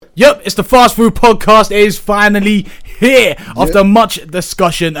Yep, it's the Fast Food Podcast. It is finally here after much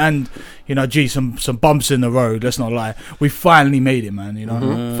discussion and, you know, some bumps in the road. Let's not lie. We finally made it, man. You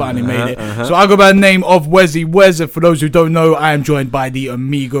know, finally made it. So I go by the name of Wesey Wes. For those who don't know, I am joined by the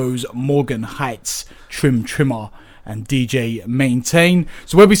amigos Morgan Hytes, Trimmer, and DJ Maintain.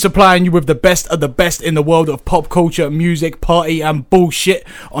 So we'll be supplying you with the best of the best in the world of pop culture, music, party and bullshit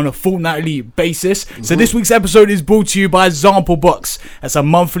on a fortnightly basis. So this week's episode is brought to you by Example Box. That's a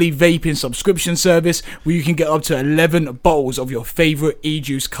monthly vaping subscription service where you can get up to 11 bottles of your favorite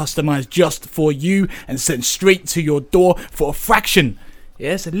e-juice customized just for you and sent straight to your door for a fraction.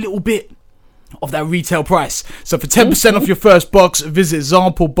 Yes, a little bit of that retail price. So for 10% off your first box, visit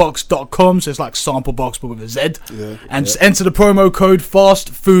examplebox.com. So it's like sample box but with a Z. And just enter the promo code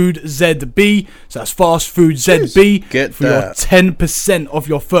FASTFOODZB. So that's FASTFOODZB for your 10% off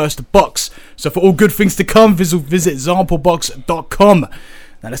your first box. So for all good things to come, visit examplebox.com.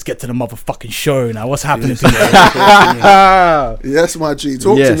 Now let's get to the motherfucking show now. What's happening today? Yes, my G.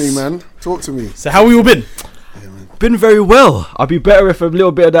 Talk to me, man. Talk to me. So how have you all been? Been very well. I'd be better if a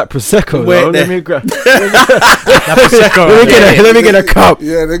little bit of that prosecco. Let me grab that prosecco. Let me get a cup.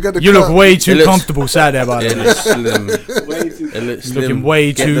 Yeah, they got the You cup. look way too comfortable, sad there, by the way. It looks slim. Looking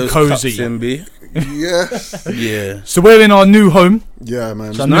way Get too those cozy. cups in, B. Yes. Yeah. So we're in our new home. Yeah,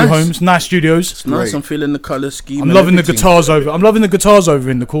 man. So our nice. new homes, nice studios. It's nice. Great. I'm feeling the colour scheme. I'm and loving the everything. guitars over. I'm loving the guitars over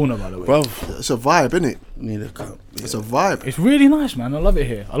in the corner, by the way. Bro, It's a vibe, innit? need a cup. It's a vibe. It's really nice, man. I love it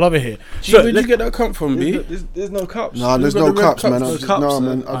here. Gee, where'd you get that cup from, B? There's no cups. Nah, there's got no the red cups, cups, man. no I- cups, No,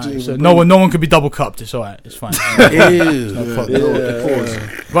 man. man. I Alright, didn't so bring- no one can be double cupped. It's alright. It's fine. Ew. No problem.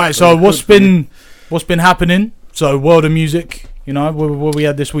 Pause. Right. So what's been happening? So world of music. You know what we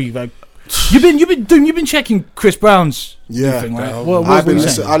had this week. Like, you've been checking Chris Brown's new Yeah. thing, right? I've What I've were been you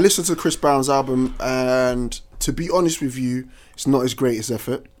saying? I listened to Chris Brown's album, and to be honest with you, it's not his greatest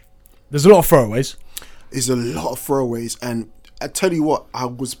effort. There's a lot of throwaways. It's a lot of throwaways, and I tell you what, I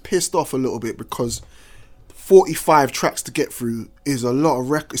was pissed off a little bit because 45 tracks to get through is a lot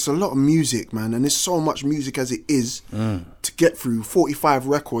of it's a lot of music, man, and there's so much music as it is to get through 45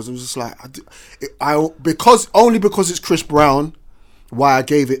 records. It was just like because it's Chris Brown, why I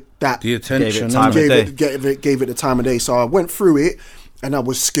gave it that The attention. Gave it gave it the time of day. So I went through it and I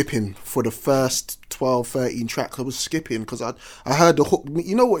was skipping for the first 12, 13 tracks. I was skipping because I heard the hook.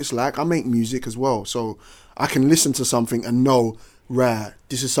 You know what it's like? I make music as well, so I can listen to something and know, right,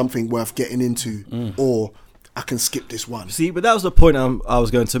 this is something worth getting into, or I can skip this one. See, but that was the point I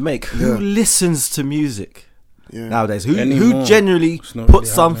was going to make. Who listens to music nowadays? Who Anymore. generally It's not puts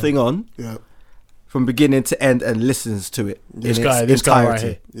really something on Yeah, from beginning to end and listens to it? This in guy its right here.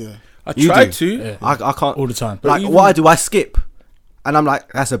 entirety? yeah. I You tried do. to. Yeah. I can't All the time. Like, even- why do I skip? And I'm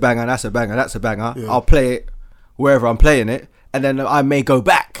like, that's a banger, that's a banger, that's a banger. Yeah. I'll play it wherever I'm playing it, and then I may go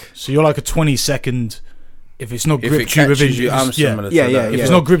back. So you're like a 20-second. If it's not If gripped it you catches within, you, I'm similar to Yeah, that. yeah, if yeah. it's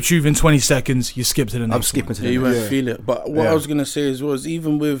not gripped you within 20 seconds, you skip to the next. I'm skipping to Yeah, the you next. won't feel it. But what Yeah. I was gonna say was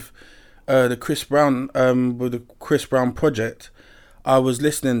even with the Chris Brown project, I was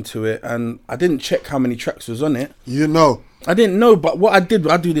listening to it and I didn't check how many tracks was on it. You know, I didn't know, but what I did,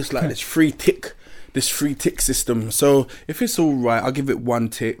 I do this like this free tick system. So if it's all right, I'll give it one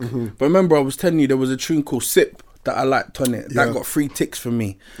tick. But remember, I was telling you there was a tune called Sip that I liked on it. Yeah. That got 3 ticks for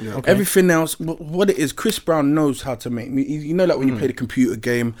me. Yeah. Okay. Everything else, what it is, Chris Brown knows how to make me. You know, like when you play the computer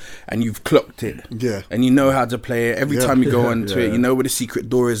game and you've clocked it, Yeah. and you know how to play it. Every Yeah. time you go onto it, you know where the secret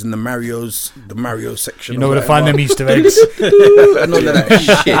door is in the Mario section. You know or where to find them whatever. Easter eggs. And all of that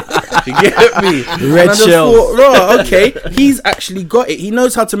shit. You get me? Red And I just shells. thought, right, okay, he's actually got it. He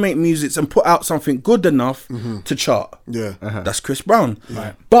knows how to make music and put out something good enough to chart. yeah. That's Chris Brown.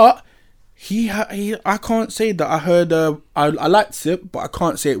 Right. But I can't say that I heard. I liked it, but I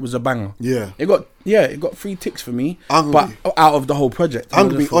can't say it was a banger. Yeah. It got 3 ticks for me, I'm but out of the whole project. I'm I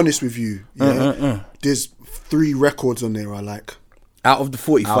gonna be just thought, honest with you. Yeah, there's 3 records on there I like. Out of the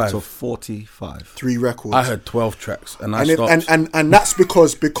 45, Out of 45. 3 records. I heard 12 tracks, and I and, stopped. and that's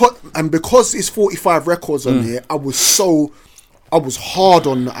because it's 45 records on there. I was hard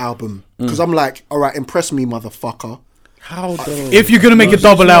on the album because I'm like, all right, impress me, motherfucker. How though? If you're gonna make a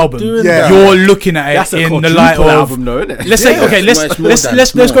double album, doing that. you're looking at it That's a in the quadruple light of album, though, isn't it? Let's say, okay, Well, it's more let's than-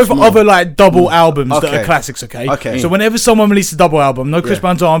 let's it's go more, for it's more. other like double albums that Okay. are classics. Okay. Okay. So whenever someone releases a double album, no Chris Yeah.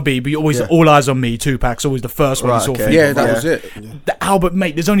 Brown's R&B, but you always Yeah. All Eyes on Me, Tupac's always the first one. Right, You sort of okay. think yeah, of, that right? was it. The album,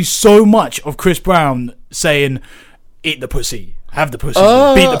 mate. There's only so much of Chris Brown saying, "Eat the pussy." Have the pussy,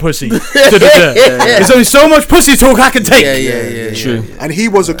 beat the pussy. There's only so much pussy talk I can take. Yeah. True. And he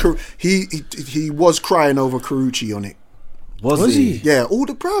was he was crying over Karuchi on it. Was he? Yeah, all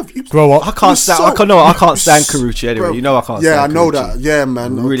the bruv. Grow up. I can't stand. I can't stand Carucci anyway. Bruv. You know I can't. Yeah, stand I know Carucci. that. Yeah,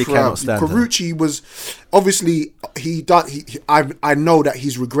 man. I really cannot stand Carucci was obviously I know that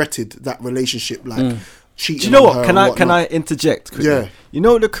he's regretted that relationship, like cheating. Do you know on what? her Can I interject quickly? Yeah. You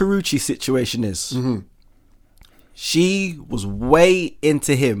know what the Carucci situation is? Mm-hmm. She was way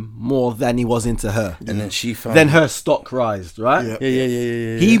into him more than he was into her, and then she found. Then her stock rised, right?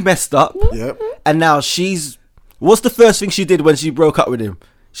 Yeah. He messed up, and now she's. What's the first thing she did when she broke up with him?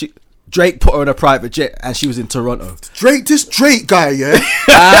 Drake put her on a private jet, and she was in Toronto. This Drake guy, yeah.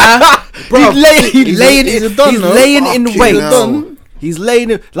 Bro, he's laying in weight. Hell. He's laying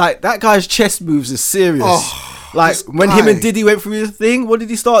in, like, that guy's chest moves is serious. Like when him and Diddy went through his thing, what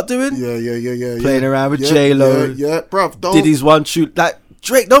did he start doing? Yeah. Playing around with J-Lo. Yeah, bruv. Diddy's one shoot. Like,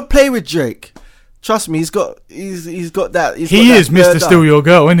 Drake, don't play with Drake. Trust me, he's got that. He is Mr. Steal Your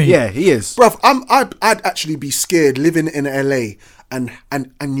Girl, isn't he? Yeah, he is. Bruv, I'd actually be scared living in LA and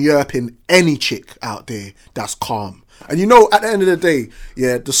yerping any chick out there that's calm. And you know, at the end of the day,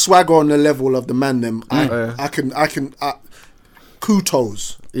 the swagger on the level of the man them, I can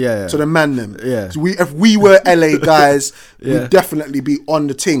kudos. Yeah. To the man them. Yeah. So if we were LA guys, we'd definitely be on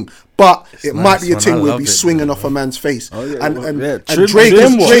the ting. But it might be a ting we'll be swinging off a man's face. And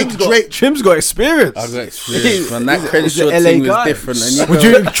Trim's got experience. I've got experience. Man, that Crenshaw thing was different. And would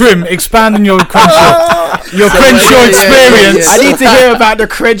you, Trim, expand on your Crenshaw experience? I need to hear about the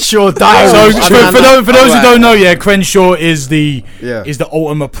Crenshaw diary. So for those who don't know, Crenshaw is the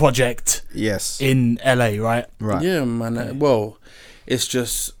ultimate project. Yes. In LA, right? Right. Yeah, man. Well, it's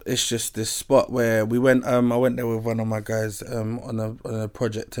just this spot where we went. I went there with one of my guys on a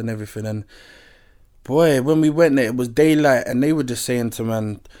project and everything. And boy, when we went there, it was daylight, and they were just saying to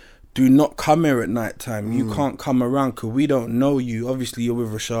man, do not come here at night time. You can't come around because we don't know you. Obviously, you're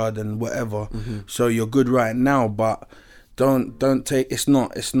with Rashad and whatever, so you're good right now, but. Don't take it's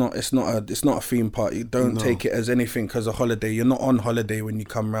not a theme party. Don't take it as anything because a holiday. You're not on holiday when you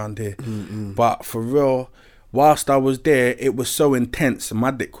come around here. But for real, whilst I was there, it was so intense. My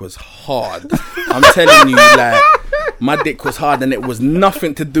dick was hard. I'm telling you, like, my dick was hard, and it was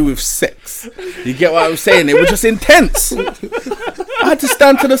nothing to do with sex. You get what I'm saying? It was just intense. I had to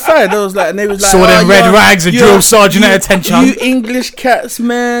stand to the side. I was like, and they was like, saw them red rags and drill sergeant at attention. You English cats,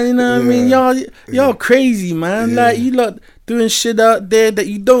 man. You know what I mean? Y'all crazy, man. Like, you lot doing shit out there that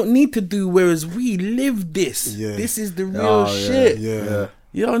you don't need to do, whereas we live this. This is the real shit.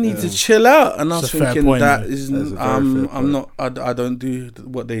 Y'all need to chill out. And I was thinking that is, I don't do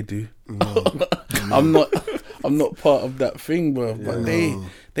what they do. I'm not part of that thing, bro. But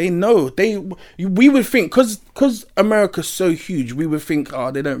they know. We would think, because America's so huge, we would think,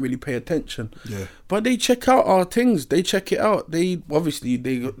 they don't really pay attention. But they check out our things. They check it out. They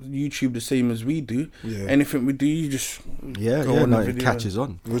YouTube the same as we do. Anything we do, you just go on the video. It catches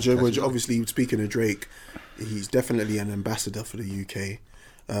on. Which obviously, speaking of Drake, he's definitely an ambassador for the UK.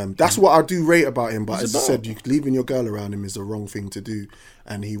 That's what I do rate about him, but as I said, leaving your girl around him is the wrong thing to do,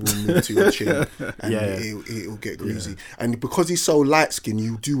 and he will move to your chin, and it'll get greasy. And because he's so light skinned,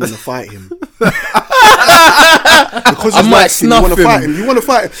 you do want to fight him. Because he's light skinned, you want to fight him. You want to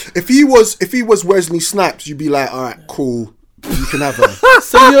fight him. If he was Wesley Snipes, you'd be like, all right, cool. You can have her.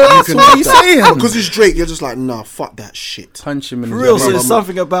 So what are you saying? Because it's Drake, you're just like, nah, fuck that shit. Punch him in the real. So there's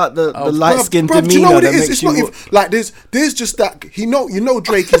something about the light skinned demeanor. Do you know what it is? It's not like there's just that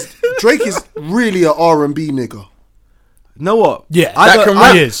Drake is really an R&B nigga. Know what? Yeah, I don't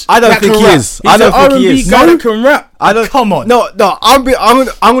think he is. I don't think he is. Guy that can rap. Come on. No. I'm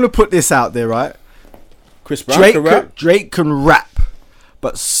gonna put this out there, right? Chris Brown can rap. Drake can rap.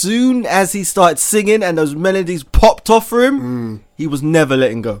 But soon as he started singing and those melodies popped off for him, he was never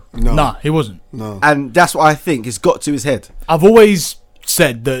letting go. No. Nah, he wasn't. No. And that's what I think. It's got to his head. I've always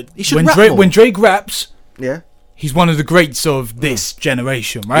said that when Drake raps, he's one of the greats of this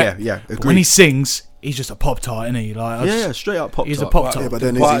generation, right? Yeah. But when he sings, he's just a pop tart, isn't he? Like, straight up pop tart. He's a pop tart. Yeah, but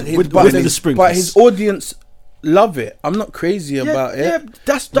then but his audience love it. I'm not crazy about it. Yeah,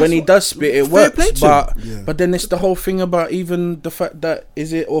 that's when he does spit, it fair works. play to him. But then it's the whole thing about even the fact that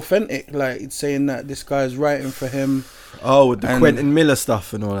is it authentic? Like it's saying that this guy's writing for him. Oh, with the Quentin Miller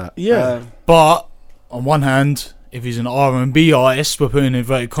stuff and all that. Yeah. But on one hand, if he's an R&B artist, we're putting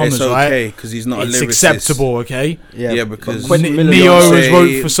inverted commas, it's okay, right? Because he's not a lyricist. It's acceptable, okay? Yeah, because Neo has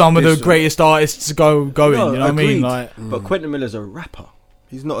wrote for some of the greatest artists to go in. You know what I mean? Like, but Quentin Miller's a rapper.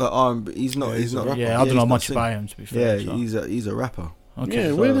 He's not an R&B. He's not. Yeah, I don't know much about him, to be fair. Yeah, he's a rapper. Okay.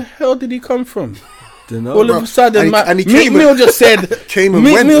 Yeah, where the hell did he come from? Dunno. All of a sudden, And he Meek came Mill just said, came and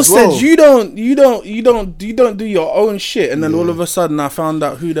Meek went Mill as well. said, you don't do your own shit. And then all of a sudden, I found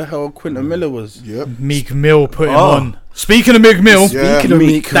out who the hell Quentin Miller was. Yep. Meek Mill put him on. Speaking of Meek Mill, Yeah. Speaking of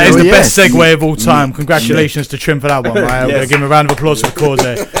Meek that is Mill, the yes. best segue of all time. Congratulations to Trim for that one, right? We're going to give him a round of applause for the cause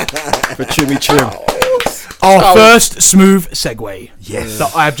there. For Trimmy Trim. Our first smooth segue. Yes.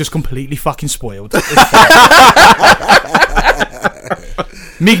 That I have just completely fucking spoiled.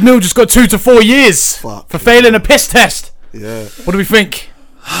 Meek Mill just got 2 to 4 years Fuck. for failing a piss test. Yeah. What do we think?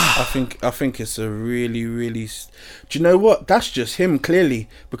 I think it's a really, really. Do you know what? That's just him clearly,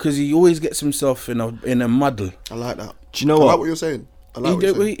 because he always gets himself in a muddle. I like that. Do you know I like what? what you're saying. I like what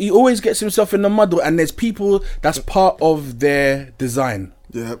you're saying. He always gets himself in a muddle, and there's people that's part of their design.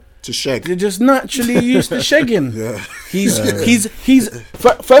 Yeah. To shag. They're just naturally used to shagging. Yeah. He's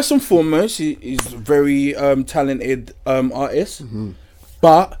first and foremost, he's a very talented artist,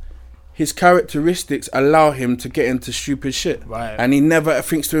 but his characteristics allow him to get into stupid shit. Right. And he never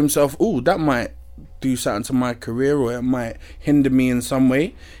thinks to himself, "Oh, that might do something to my career, or it might hinder me in some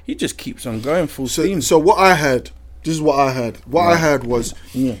way." He just keeps on going full steam. So what I heard, this is what I heard. What I heard was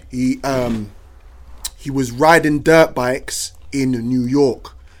he was riding dirt bikes in New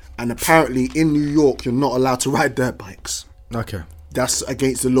York, and apparently in New York you're not allowed to ride dirt bikes. Okay. That's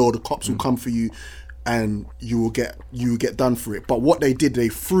against the law. The cops will come for you, and you will get done for it. But what they did, they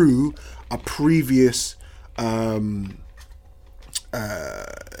threw a previous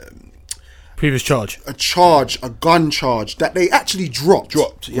Previous charge. a gun charge that they actually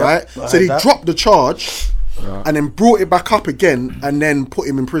dropped, yeah. right? I So they heard that. dropped the charge and then brought it back up again and then put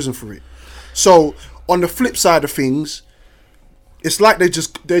him in prison for it. So on the flip side of things, it's like he's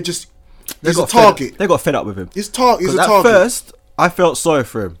a target. They got fed up with him. He's a target. At first, I felt sorry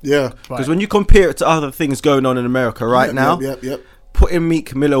for him. Yeah. Because when you compare it to other things going on in America now, Yep. putting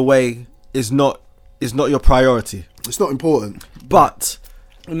Meek Mill away is not your priority. It's not important. But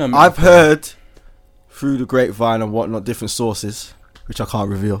No, I've heard through the grapevine and whatnot, different sources, which I can't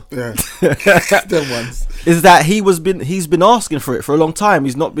reveal, Yeah. Them ones. is that he's been asking for it for a long time.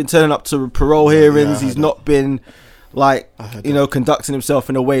 He's not been turning up to parole hearings. I He's heard not been heard conducting himself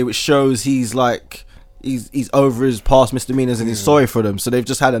in a way which shows he's over his past misdemeanors and he's sorry for them. So they've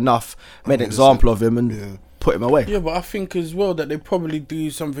just had enough, made an example of him and put him away. Yeah, but I think as well that they probably do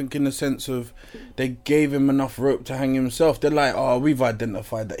something in the sense of they gave him enough rope to hang himself. They're like, oh, we've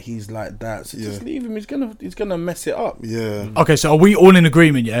identified that he's like that, so just leave him. He's gonna mess it up. Yeah. Okay, so are we all in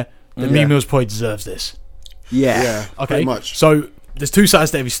agreement, that Meek Mill's probably deserves this? Yeah. Okay. Pretty much. So there's two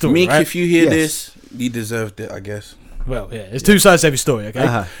sides to every story, Meek, right? if you hear Yes. this, you deserved it, I guess. Well, yeah, there's two sides to every story,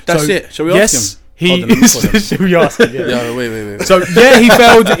 okay? That's So, it. Shall we ask him? He Hold on, let me call him. is. Should we ask him? Yeah. Yeah, wait. So yeah, he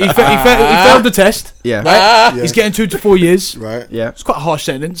failed. He failed the test. Yeah. Right. Yeah. He's getting 2 to 4 years. Right. Yeah. It's quite a harsh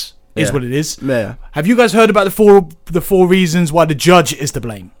sentence. Is Yeah. what it is. Yeah. Have you guys heard about the four reasons why the judge is to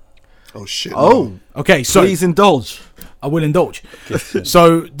blame? Oh shit. Oh, Okay, so please indulge. I will indulge.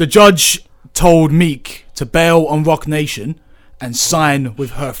 So the judge told Meek to bail on Rock Nation and sign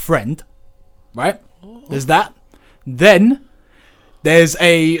with her friend. Right? There's that. Then there's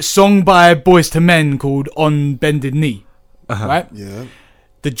a song by Boyz II Men called On Bended Knee. Right? Yeah.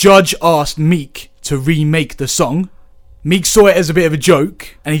 The judge asked Meek to remake the song. Meek saw it as a bit of a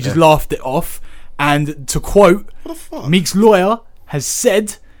joke and he just laughed it off. And to quote, What the fuck? Meek's lawyer has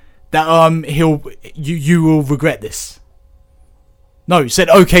said that you will regret this. No, he said,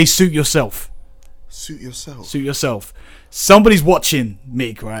 okay, suit yourself. Suit yourself. Suit yourself. Somebody's watching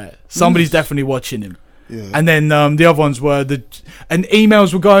Meek, right? Somebody's definitely watching him. Yeah. And then the other ones were and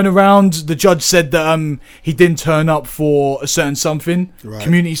emails were going around. The judge said that he didn't turn up for a certain something, Right.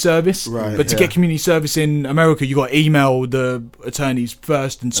 community service. Right, But to get community service in America, you got to email the attorneys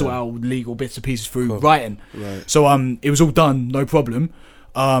first and sort out legal bits and pieces through writing. Right. So it was all done, no problem.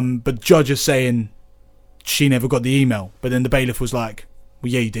 But the judge is saying she never got the email. But then the bailiff was like,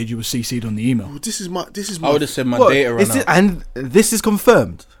 "Well, yeah, you did. You were CC'd on the email." Well, this is my. I would have said my What, data ran is out. it, and this is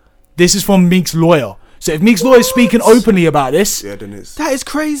confirmed. This is from Meek's lawyer. So if Meek's lawyer is speaking openly about this, Yeah, then it's. That is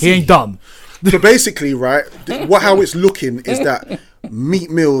crazy. he ain't dumb. So basically, right, how it's looking is that Meek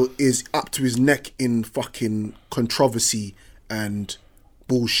Mill is up to his neck in fucking controversy and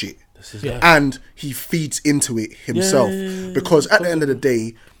bullshit, and he feeds into it himself because at the end of the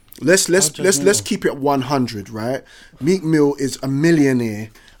day, let's keep it 100, right? Meek Mill is a millionaire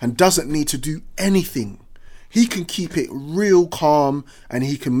and doesn't need to do anything. He can keep it real calm and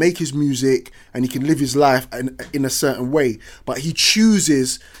he can make his music and he can live his life in a certain way, but he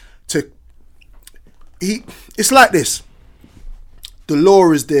chooses to. It's like this. The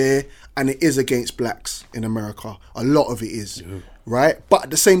law is there and it is against blacks in America. A lot of it is, right? But at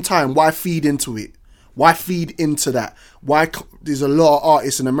the same time, why feed into it? Why feed into that? There's a lot of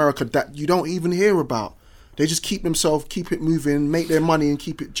artists in America that you don't even hear about. They just keep it moving, make their money, and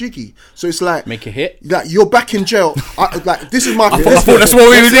keep it jiggy. So it's like make a hit. Like you're back in jail. This is my. I thought that's what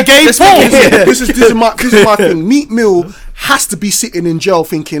we were the game for. This is my thing. Meek Mill has to be sitting in jail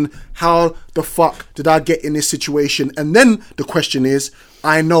thinking, how the fuck did I get in this situation? And then the question is,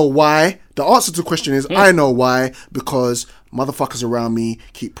 I know why. The answer to the question is, I know why, because motherfuckers around me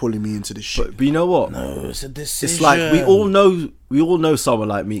keep pulling me into this shit. But you know what? No, it's a decision. It's like we all know someone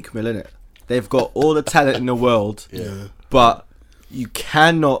like Meek Mill, innit? They've got all the talent in the world, but you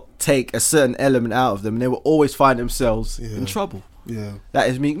cannot take a certain element out of them, and they will always find themselves in trouble. Yeah, that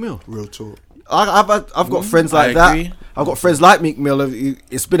is Meek Mill. Real talk. I've got friends like that. I've got friends like Meek Mill.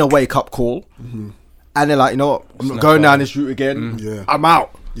 It's been a wake up call, and they're like, you know what? I'm not going down this route again. Yeah, I'm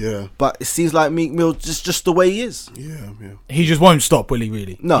out. Yeah, but it seems like Meek Mill just the way he is. Yeah. He just won't stop, will he?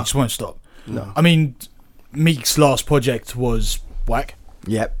 Really? No, he just won't stop. No. I mean, Meek's last project was whack.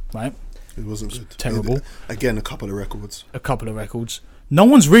 Yep. Right. It wasn't good. Terrible. Again, a couple of records. No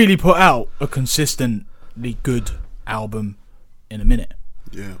one's really put out a consistently good album in a minute.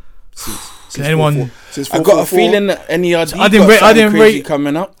 Yeah. Can anyone? I got a feeling that NERD. I didn't rate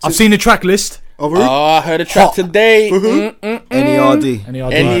coming up. I've seen the track list. Oh, I heard a track today. NERD,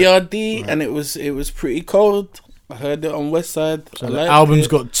 right. And it was pretty cold. I heard it on West Side. So the album's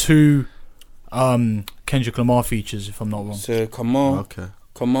got 2 Kendrick Lamar features, if I'm not wrong. So come on. Okay.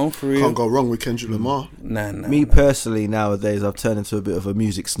 Come on, for real. Can't go wrong with Kendrick Lamar. Me personally, nowadays, I've turned into a bit of a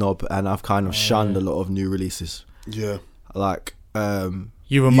music snob, and I've kind of shunned a lot of new releases. Yeah. Like,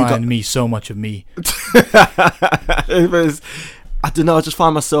 you remind me so much of me. I don't know, I just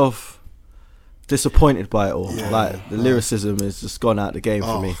find myself disappointed by it all. Like, the lyricism has just gone out the game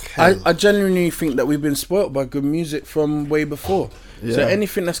for me. I genuinely think that we've been spoilt by good music from way before. Yeah. So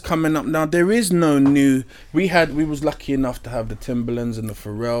anything that's coming up now, there is no new. We was lucky enough to have the Timberlands and the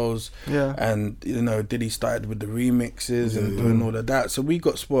Pharrells, and Diddy started with the remixes and doing all of that. So we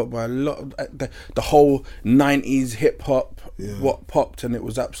got spoiled by a lot of the whole 90s hip hop. What popped, and it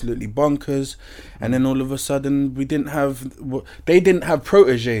was absolutely bonkers. And then all of a sudden, they didn't have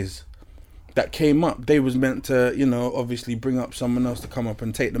proteges that came up. They was meant to, obviously bring up someone else to come up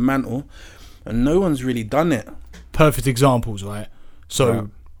and take the mantle, and no one's really done it. Perfect examples, right? So,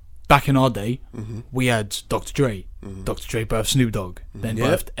 back in our day, we had Dr. Dre. Dr. Dre birthed Snoop Dogg, then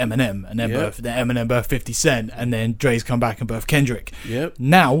birthed Eminem, and then Eminem birthed 50 Cent, and then Dre's come back and birthed Kendrick.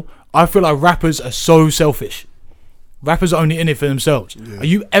 Now, I feel like rappers are so selfish. Rappers are only in it for themselves. Are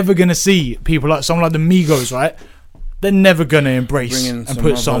you ever going to see people like someone like the Migos, right? They're never going to embrace and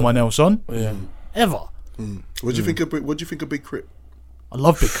put someone else on. Ever. What do you think of Big Crit? I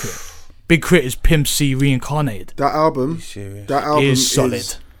love Big Crit. Big Crit is Pimp C reincarnated. That album is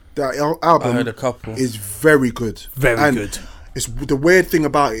solid. That album I heard a couple. is very good. Very good. It's the weird thing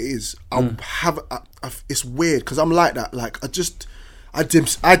about it is it's weird because I'm like that. Like I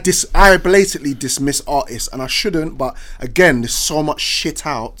blatantly dismiss artists, and I shouldn't. But again, there's so much shit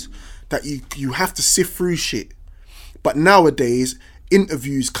out that you have to sift through shit. But nowadays,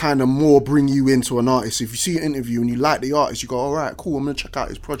 interviews kind of more bring you into an artist. If you see an interview and you like the artist, you go, all right, cool, I'm gonna check out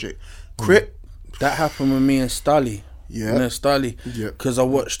his project. Crit, that happened with me and Stally. Stally. Because I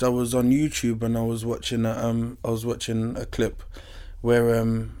was on YouTube and I was watching a clip where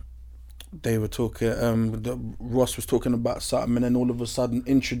they were talking. Ross was talking about something, and then all of a sudden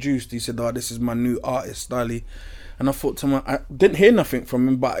introduced. He said, "Oh, this is my new artist, Stally," and I thought to myself, I didn't hear nothing from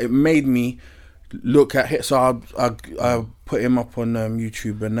him, but it made me look at it. So I put him up on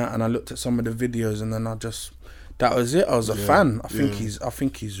YouTube and that, and I looked at some of the videos, and then that was it. I was a fan. I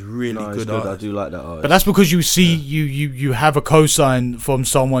think he's really good. I do like that artist. But that's because you see you have a cosign from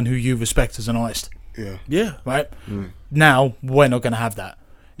someone who you respect as an artist. Yeah. Right? Now we're not gonna have that.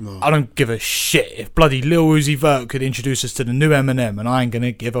 No. I don't give a shit if bloody Lil Uzi Vert could introduce us to the new Eminem, and I ain't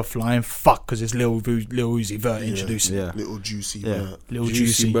gonna give a flying fuck because it's Lil Uzi Vert introducing. Little juicy Vert. Little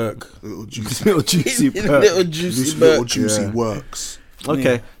juicy Burke. Little juicy Little juicy Burke. Little juicy Burke. Little juicy works.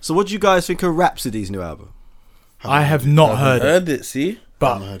 Okay, so what do you guys think of Rhapsody's new album? I have not heard it. See,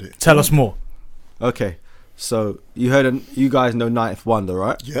 but tell us more. Okay, so you guys know Ninth Wonder,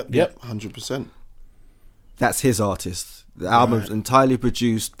 right? Yep, 100%. That's his artist. The album's entirely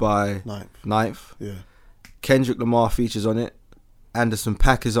produced by Ninth. Yeah. Kendrick Lamar features on it. Anderson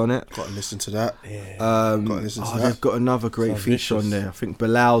 .Paak is on it. Got to listen to that. They've got another great feature on there. I think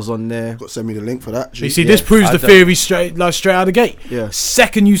Bilal's on there. Got to send me the link for that. You see, this proves the theory straight out of the gate. Yeah.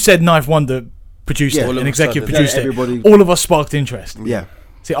 Second you said Ninth Wonder produced it, and executive produced it, all of us sparked interest. Yeah.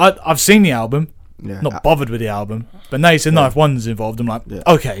 See, I've seen the album. not bothered with the album. But now you said Ninth Wonder's involved. I'm like,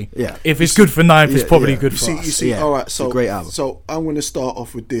 okay, Yeah. if it's good for Ninth, it's probably good for us. You see, all right. So a great album. So I'm going to start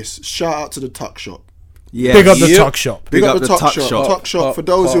off with this. Shout out to the Tuck Shop. Yeah. Big up the Tuck Shop. Big up the Tuck Shop. Shop. Tuck Shop. For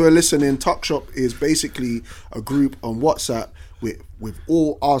those who are listening, Tuck Shop is basically a group on WhatsApp with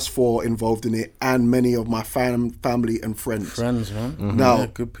all us four involved in it, and many of my family and friends. Man. Now,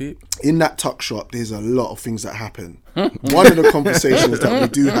 Good peep. in that Tuck Shop, there's a lot of things that happen. One of the conversations that we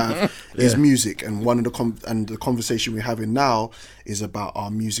do have is music, and one of the conversation we're having now is about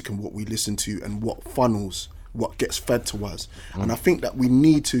our music and what we listen to and what funnels, what gets fed to us. And I think that we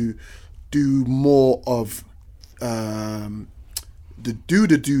need to do more of the due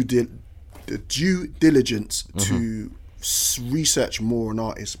diligence to research more on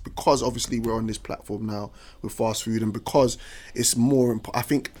artists, because obviously we're on this platform now with fast food, and because it's more I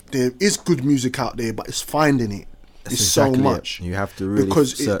think there is good music out there, but it's finding it. It's exactly so much. You have to really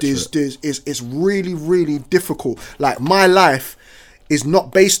because search it's really, really difficult. Like, my life is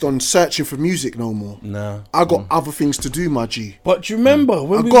not based on searching for music no more. No. I got other things to do, my G. But do you remember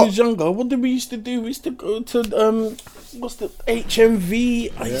when we was younger, what did we used to do? We used to go to what's the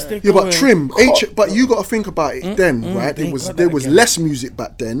HMV? I used to go but Trim, but you got to think about it then, right? There was less music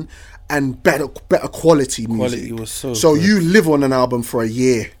back then and better quality music. Quality was so good. you live on an album for a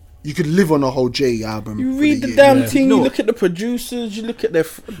year. You could live on a whole J album. You for read the the year. damn thing. You look at the producers. You look at their.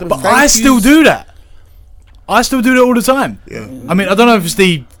 But I still do that. I still do that all the time. Yeah. I mean, I don't know if it's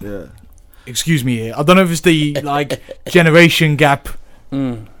the. Excuse me here. I don't know if it's the generation gap.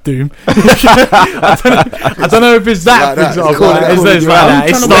 Doom. I don't know if it's that. For example,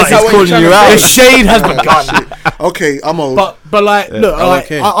 it's calling you out. The shade has begun. Okay, I'm old. But like, look,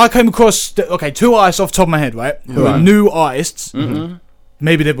 I came across two artists off the top of my head, right? Who are new artists.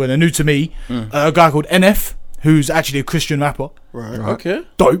 Maybe they're new to me. A guy called NF, who's actually a Christian rapper. Right. Okay.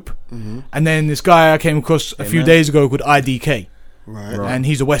 Dope. And then this guy I came across a few days ago called IDK. Right. And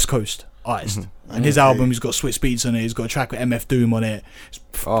he's a West Coast artist. And his album, he's got Switch Beats on it. He's got a track with MF Doom on it. It's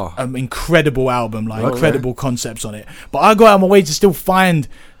an incredible album, incredible concepts on it. But I go out of my way to still find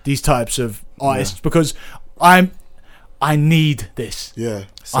these types of artists because I need this. Yeah.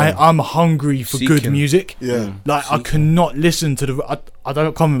 I'm hungry for good music. Yeah. I cannot listen to the. I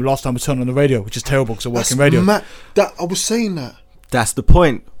don't remember the last time I turned on the radio, which is terrible because I work in radio. I was saying that. That's the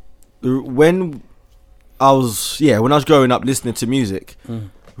point. When I was growing up listening to music,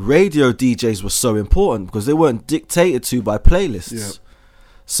 radio DJs were so important because they weren't dictated to by playlists. Yeah.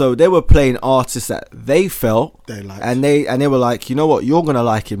 So they were playing artists that they felt they liked, and they were like, you know what, you're gonna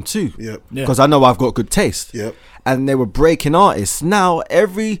like him too. Yep. Because I know I've got good taste. Yep. And they were breaking artists. Now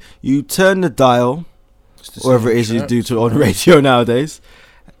you turn the dial, whatever it is you do on radio nowadays,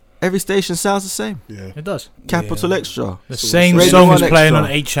 every station sounds the same. Yeah, it does. Capital Extra. The same song is playing on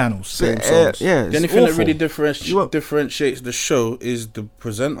 8 channels. Same songs. Yeah. The only thing that really differentiates the show is the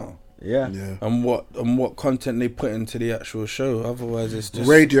presenter. Yeah. And what content they put into the actual show. Otherwise, it's just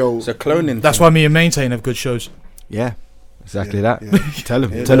radio. It's a cloning. That's why me and Maintain have good shows. Yeah. Exactly that. Yeah. Tell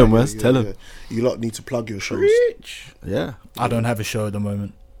him, Wes. Tell him. You lot need to plug your shows. Yeah. I don't have a show at the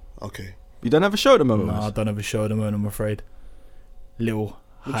moment. Okay. You don't have a show at the moment? No, I don't have a show at the moment, I'm afraid. What you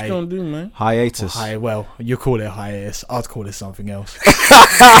gonna do, man? Hiatus. Well, you call it hiatus. I'd call it something else.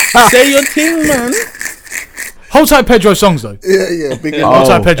 Say your thing, man. Hold tight Pedro songs, though. Yeah. Hold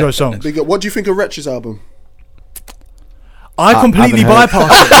tight Pedro songs. What do you think of Wretch's album? I completely bypassed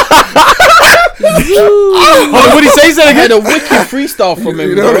it. What did he say? I had a wicked freestyle from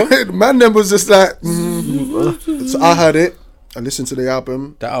him, bro. Man, them was just like. So I heard it. I listened to the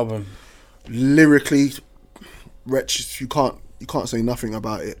album. The album. Lyrically, Wretch, you can't say nothing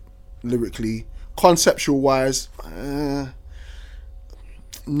about it. Lyrically, conceptual wise,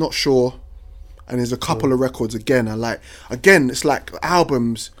 not sure. And there's a couple of records again. It's like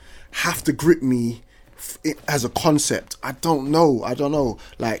albums have to grip me as a concept. I don't know.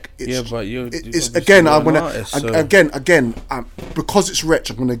 Like, it's, but it's again. I'm gonna again. Because it's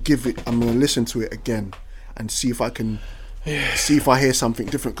Wretch, I'm gonna listen to it again and see if I can. See if I hear something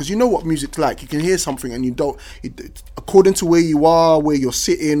different, because you know what music's like. You can hear something and you don't. According to where you are, where you're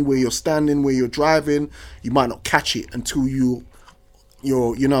sitting, where you're standing, where you're driving, you might not catch it until you're.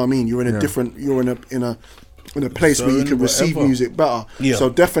 You know what I mean. You're in a different. You're in a place where you can receive music better. Yeah.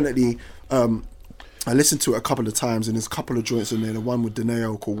 So definitely, I listened to it a couple of times, and there's a couple of joints in there. The one with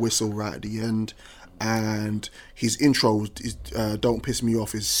Deneo called Whistle right at the end, and his intro is Don't Piss Me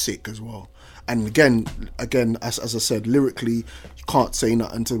Off is sick as well. And again, as I said, lyrically, you can't say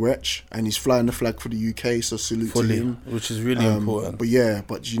nothing to Wretch, and he's flying the flag for the UK, so salute to him. Which is really important. But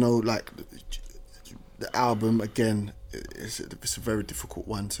you know, like, the album, again, it's a very difficult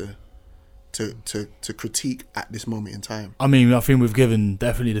one to to critique at this moment in time. I mean, I think we've given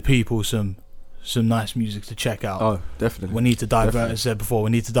definitely the people some nice music to check out. Oh, definitely. We need to divert, as I said before, we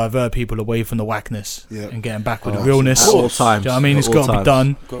need to divert people away from the whackness and getting back with the realness. At all times. Do you know what I mean? It's got to be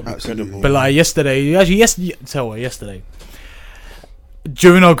done. Absolutely. But like yesterday,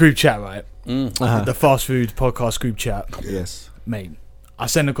 during our group chat, right? The fast food podcast group chat. Yes. Mate, I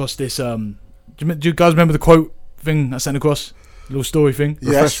sent across this. Do you guys remember the quote thing I sent across? Little story thing?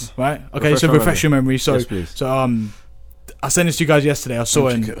 Yes. Right? Okay, so refresh your memory. So, yes, please. I sent this to you guys yesterday. I saw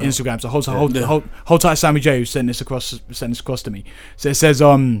it on Instagram. So hold tight, Sammy J, who sent this across to me. So it says,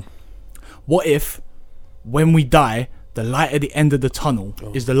 what if when we die, the light at the end of the tunnel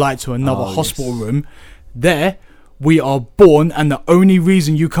is the light to another hospital room? There, we are born, and the only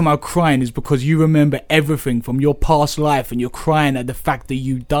reason you come out crying is because you remember everything from your past life, and you're crying at the fact that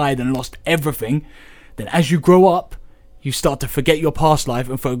you died and lost everything. Then as you grow up, you start to forget your past life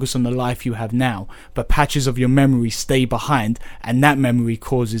and focus on the life you have now. But patches of your memory stay behind, and that memory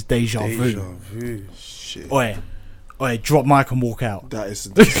causes deja vu. Shit. Oi, drop mic and walk out. That is.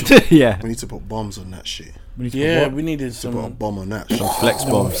 Yeah. We need to put bombs on that shit. We need to we needed Put a some. bomb on that shit. Flex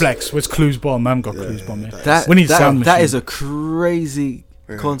bomb. Flex. Where's Clues bomb? I haven't got Clues bomb yet. We need sound that machine. is a crazy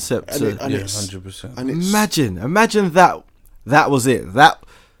concept. And to, it's 100%. And it's, imagine that was it. That.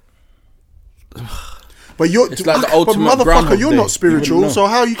 but you're It's like the but ultimate motherfucker. Groundhog You're Day. not You spiritual. wouldn't So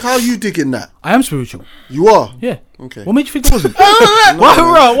how you digging that? I am spiritual. You are. Yeah. Okay. What made you think I wasn't? Why?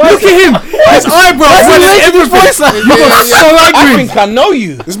 Look at him. His eyebrows. Everything. You got so I angry. think I know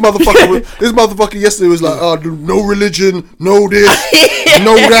you. This motherfucker yesterday was like, oh, no religion, no this,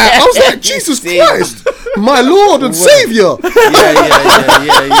 no that. I was like, Jesus Christ, my Lord and Savior.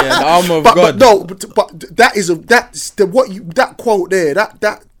 Yeah. The armor of God. But that quote there,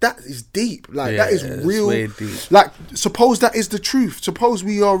 that is deep. Like that is it's real. way deep. Like suppose that is the truth. Suppose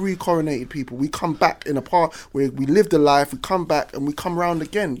we are recoronated people. We come back in a part where we lived a life. We come back and we come round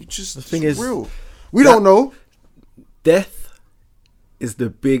again. You just the thing is, real. We don't know. Death is the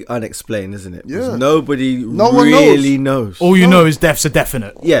big unexplained, isn't it? 'Cause Yeah. nobody No one really knows. All you know is death's a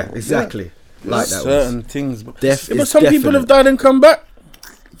definite. Yeah, exactly. Like that. Certain things. Death But is some people definite. have died and come back.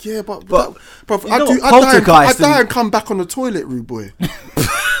 Yeah, but you I know die poltergeist and come back on the toilet, rude boy.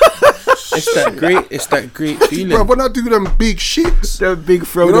 It's that great feeling. Bro, when I do them big shits, The big you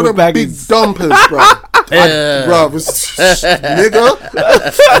Frodo know them big Baggins. dumpers, bro.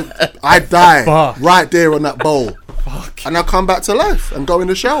 Nigga, I die Fuck. right there on that bowl. Fuck. And I come back to life and go in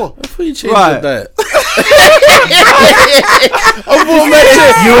the shower. I thought you changed Right. your diet.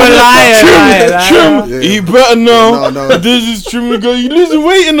 You a liar. Yeah. You better know. No. This is trim. You losing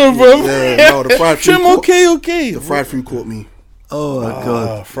weight in there, bro. Yeah, no, the fried food. Trim, okay. The fried food caught me. Oh my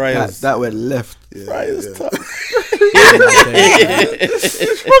god, fries. that went left. Fries tough.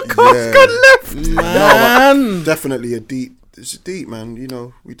 Man. Definitely it's deep, man. You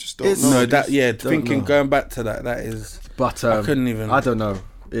know, we just don't It's- know. No, thinking know. going back to that is. But I couldn't even. I don't know.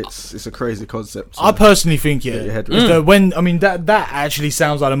 It's a crazy concept. I personally think Get your head that actually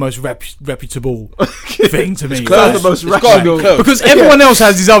sounds like the most reputable thing to me. Close. Right? The most It's gotta be rational. close. Because everyone else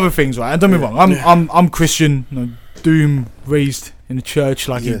has these other things, right? And don't be wrong, I'm Christian, you know, Doom, raised in the church,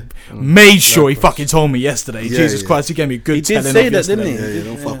 like he made sure he fucking told me yesterday. Yeah, Jesus yeah. Christ, he gave me a good He did telling say off that, yesterday. didn't he? Yeah,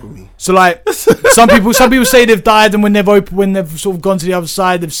 don't fuck with me. So like, some people say they've died, and when they've sort of gone to the other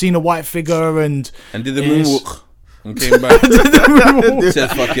side, they've seen a white figure and And did the Yes. moonwalk and came back. Said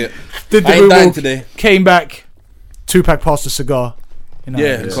fuck it. did the I ain't dying moonwalk, today. came back, Tupac passed a cigar. You know,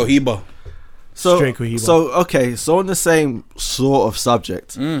 Yeah, Cohiba. Straight Cohiba. So on the same sort of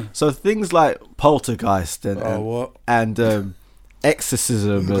subject. So things like poltergeist What? and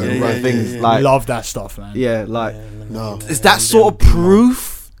exorcism and Yeah, things yeah. like love that stuff, man. No. is that sort of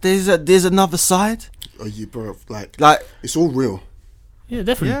proof there's another side? Oh, you bro, like it's all real. Yeah,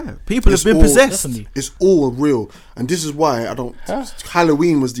 definitely. Yeah, people It's have been all- possessed. Definitely. It's all real, and this is why I don't.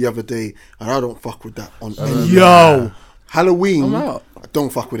 Halloween was the other day, and I don't fuck with that on any Yo. level. Halloween, I'm out. I don't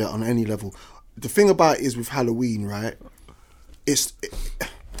fuck with that on any level. The thing about it is with Halloween, right?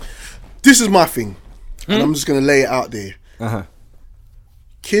 This is my thing, and I'm just gonna lay it out there. Uh-huh.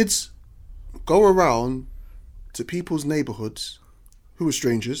 Kids go around to people's neighborhoods who are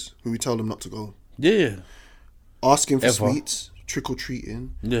strangers, who we tell them not to go, Yeah. asking for Ever. sweets, trick or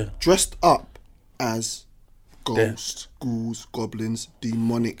treating, Yeah. dressed up as ghosts, ghouls, goblins,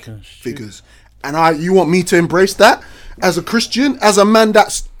 demonic figures. And you want me to embrace that as a Christian, as a man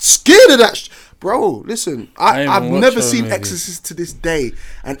that's scared of that? Bro, listen, I I've even never watch seen horror Exorcist to this day,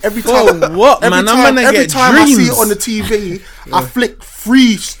 and every For time, what, man? I'm gonna every get time I see dreams. it on the TV, I flick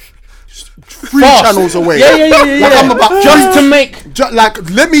three 3 channels away. Yeah. Like I'm about Just to make.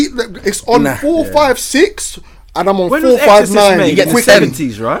 let me. It's on 4, 5, 6, and I'm on When 4, was 5, Exorcist 9. made? In the Quick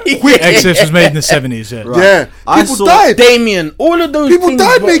 70s, right? Exorcist was made in the 70s. Yeah. Yeah, I people saw died. Damien, all of those People things,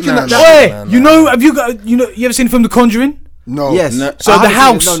 died but making that Oi, you know? Have you got? You ever seen the film The Conjuring? No. Yes. No. So I the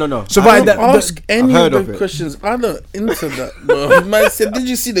haven't seen house. it. No. So I right, don't the, ask any heard of of the it. questions. I'm not into that, bro. Man said, did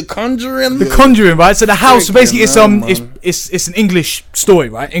you see The Conjuring? The Conjuring, right? So the house, so basically, man. it's an English story,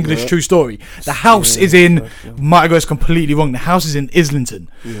 right? English true story. The house is in. Might go completely wrong. The house is in Islington.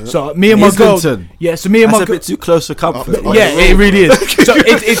 So me and my girl. Islington? Yeah. So me and That's my a bit too close for comfort. yeah, it really is. So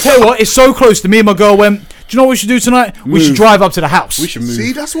it tell you what, it's so close to me and my girl. Went. Do you know what we should do tonight? We should drive up to the house. We should move.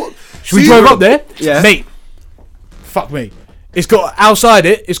 See, that's what. Should we drive up there? Yeah. Mate. Fuck me. It's got outside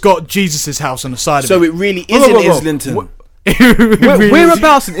it. It's got Jesus' house on the side So of it. it really is in Islington.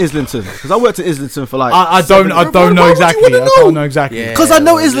 Whereabouts in Islington? Because I worked in Islington for like. I don't know Why would you exactly. wanna I know? can't know exactly. Yeah. Because I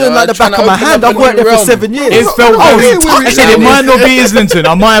know Islington like the back of my hand. I've worked there for 7 years. It felt Oh, very. yeah, we- I said it might not be Islington.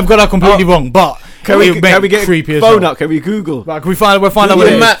 I might have got that completely wrong, but Can we get creepy a as phone hell. up? Can we Google? Right, can we find? We'll find out what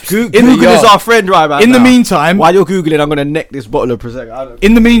Google it is. Maps. Google is our friend right about In the now. meantime, While you're Googling, I'm going to neck this bottle of Prosecco.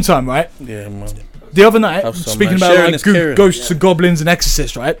 in the meantime, right? Yeah, man. The other night, Have some, speaking man. about Sharing like is caring. ghosts and goblins and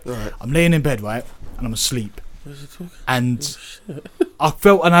exorcists, right? I'm laying in bed, right, and I'm asleep, and I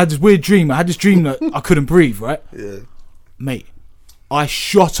felt, and I had this weird dream. I had this dream that I couldn't breathe, right? Yeah. Mate, I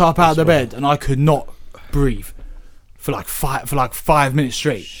shot up out of the bed and I could not breathe for like 5 minutes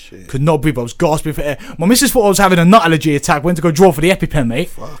straight. Could not breathe. I was gasping for air. My missus thought I was having a nut allergy attack. Went to go draw for the EpiPen,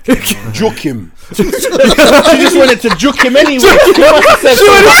 mate. Juke him. She just wanted to juke him anyway. She must have said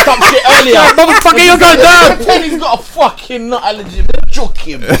some fucked up shit earlier. Motherfucker, you're going down. Pretend he's got a fucking nut allergy. Juke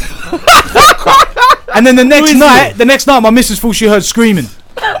him. And then the next night, my missus thought she heard screaming.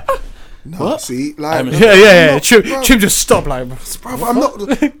 No, see, like, Yeah. not- Chim bro. just stopped, like. bruv, I'm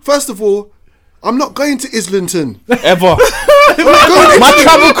not. First of all, I'm not going to Islington. Ever. I'm not going My to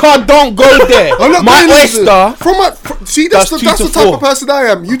travel card don't go there. I'm not My going to Oyster. see, that's That's the 2 to type 4. of person I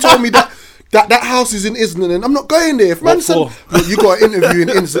am. You told me that house is in Islington. I'm not going there. If man What said, for? "Look, you got an interview in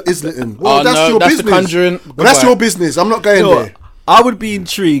Islington," well, Oh, that's no, your that's the business. Conjuring. Well, that's Goodbye. your business. I'm not going You know there. what? I would be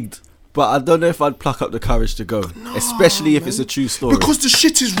intrigued, but I don't know if I'd pluck up the courage to go, especially if it's a true story. Because the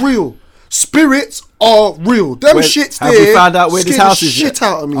shit is real. Spirits are real. Them Where- shits have there. we found out where this scare the house is yet? shit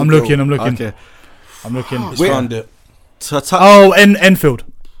out of me. I'm bro. looking. Okay. I'm looking. He's found it. Oh, Enfield.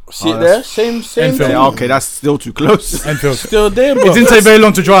 See it there? Same Enfield. thing. Yeah, okay, that's still too close. Enfield. Still there, bro. It didn't take very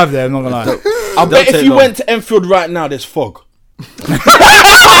long to drive there. I'm not gonna lie. I bet if take you long. went to Enfield right now, there's fog.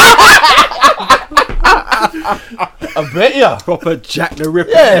 I bet ya. Proper Jack the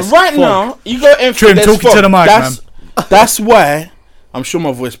Ripper. Yeah, right now you go Enfield. Trim, there's talk fog. to the mic, That's why. I'm sure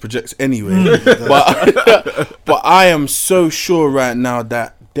my voice projects anyway, but I am so sure right now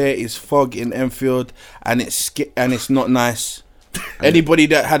that there is fog in Enfield, and it's not nice. Anybody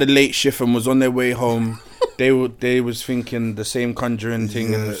that had a late shift and was on their way home, they was thinking the same Conjuring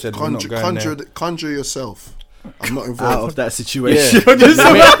thing and said we're not going there. Conjure yourself. I'm not Out involved. of that situation. Yeah.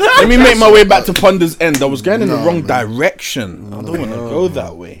 Let me make my way back to Ponder's End. I was going in the wrong direction. I don't want to go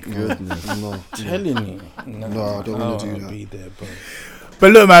that way. Goodness, no. Telling you. No, I don't want to do that. Be there, bro.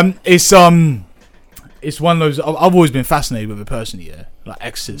 But look, man, it's one of those. I've always been fascinated with it personally. Yeah, like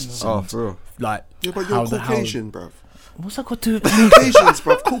exorcists. Oh, and, for real. Yeah, like but you're Caucasian, bruv. What's that got to do? Caucasians,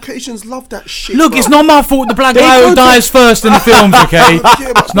 bruv. Caucasians love that shit. Look, bruv. it's not my fault. The black guy who dies first in the films. Okay,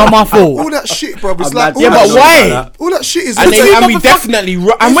 Yeah, but it's not my fault. all that shit, bruv. It's I'm like, mad. all Yeah, that but shit- why? All that shit is. And we Let's definitely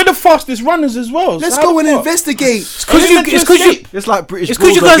and we're the fastest runners as well. let's so go how and the fuck? investigate. It's because you. It's like British. It's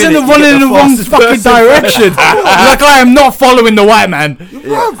because you Bulldog, guys end innit? up You running get in the the wrong fastest fucking person direction. Like I am not following the white man.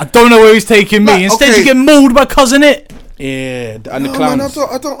 I don't know where he's taking me. Like, Instead, okay. you get mauled by cousin it. Yeah, and the No, man, clowns.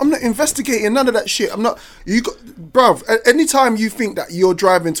 I'm not investigating none of that shit. I'm not. You got, bruv. Anytime you think that you're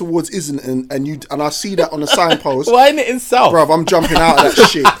driving towards Islington and I see that on a signpost, Why ain't it in South? bruv, I'm jumping out of that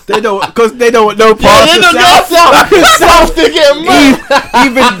shit. They don't, because they don't know Yeah, parts they of don't go South. South to get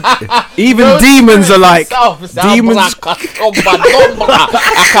mad. Even demons are like demons.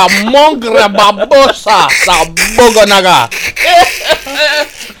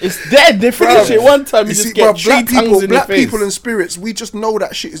 It's dead. They finish it one time. You You just see, get bruv, three tongues in your black face. people and spirits, we just know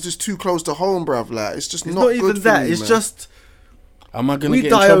that shit is just too close to home, bruv. Like, it's just It's not not good even for that. me, It's man. just Am I gonna we get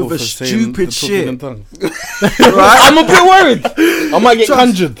in die trouble over for saying stupid the shit. talking tongue? right. I'm a bit worried. I might get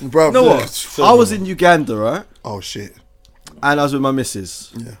conjured. bruv. You know yeah. what? I was in Uganda, right, Oh shit. and I was with my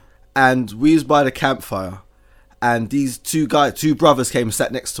missus, Yeah. and we was by the campfire, and these two brothers came and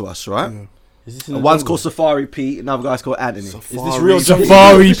sat next to us, right. One's called Safari Pete, another guy's called Anthony. Is this real?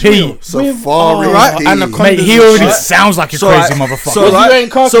 Safari Pete. Safari right? Pete. Mate, he already sounds like a crazy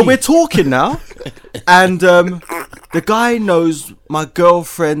motherfucker. So we're talking now, and the guy knows my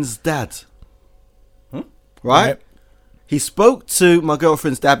girlfriend's dad. Right? He spoke to my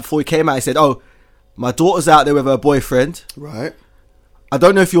girlfriend's dad before he came out. He said, "Oh, my daughter's out there with her boyfriend. Right. I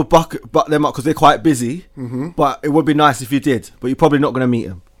don't know if you'll butt them up because they're quite busy, but it would be nice if you did. But you're probably not going to meet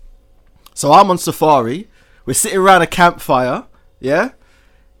them." So I'm on Safari. We're sitting around a campfire, yeah?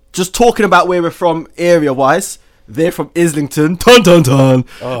 Just talking about where we're from area-wise. They're from Islington. Look at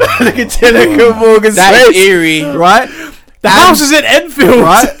Morgan's That's face. eerie. Right? The house is in Enfield.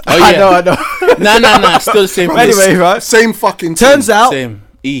 Right? Oh, yeah. I know. Nah. Still the same place. Anyway, right? Same fucking Turns thing. out... Same.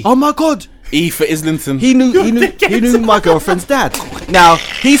 E. Oh, my God. E for Islington. He knew my girlfriend's dad. Now,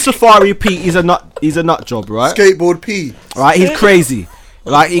 he's Safari Pete. He's a nut job, right? Skateboard P. Right? He's crazy.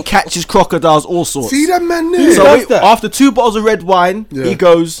 Like, he catches crocodiles, all sorts. See that man there? So after 2 bottles of red wine, Yeah. he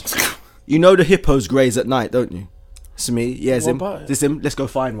goes, "You know the hippos graze at night, don't you?" It's me. Yeah, it's him. about it? This him. Let's go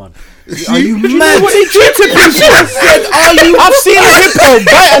find one. Are you mad? What they do to people? I've seen a hippo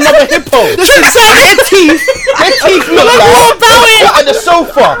bite another hippo. Their teeth look like foot at the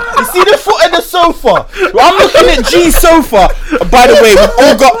sofa. You see the foot at the sofa? Well, I'm looking at G's sofa. By the way,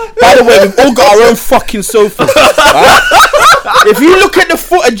 we've all got our own fucking sofas. Right? If you look at the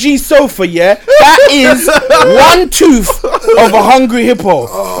foot of G's sofa, yeah, that is one tooth of a hungry hippo.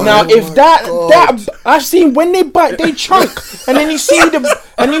 Now, if that I've seen when they bite, they chunk, and then you see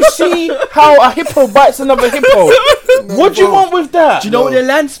how a hippo bites another hippo. What do you want with that? Do you know what their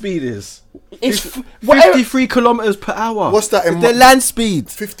land speed is? It's 53 kilometers per hour. What's that in their land speed?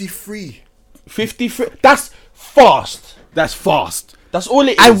 53. 53. That's fast. That's fast. That's all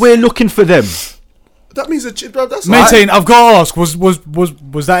it is. And we're looking for them. That means a chip. That's Maintain. I've got to ask. Was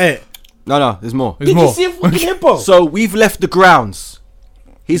that it? No, there's more. There's Did more. you see a fucking hippo? So we've left the grounds.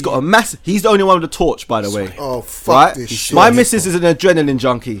 He's got a massive. He's the only one with a torch, by the way. Oh fuck Right? this shit. My missus is an adrenaline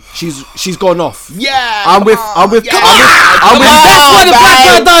junkie. She's gone off. Yeah. I'm with. That's why the black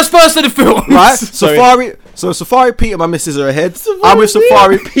guy dies first in the film. Right? Safari Pete and my missus are ahead. I'm with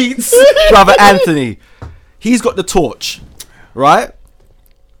Safari Pete's brother Anthony. He's got the torch, right?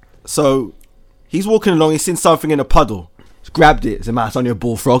 So he's walking along. He's seen something in a puddle. He's grabbed it. It's a mouse on your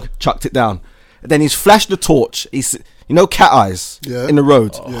bullfrog. Chucked it down. And then he's flashed the torch. He's, cat eyes in the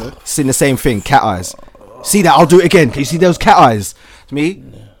road. Yeah. Seen the same thing. Cat eyes. See that? I'll do it again. Can you see those cat eyes? To me.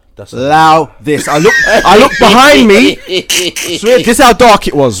 Allow this. I look behind me. Swear, this is how dark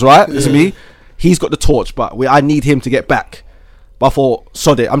it was, right? To me. He's got the torch, but I need him to get back. But I thought,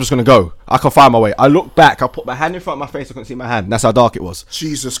 sod it, I'm just going to go. I can find my way. I looked back. I put my hand in front of my face. I couldn't see my hand. That's how dark it was.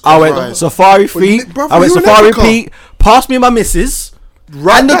 Jesus Christ. I went Safari Pete. Pete. Passed me my missus.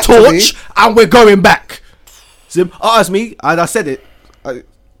 Right and the back to torch. And we're going back. So asked me. And I said it. I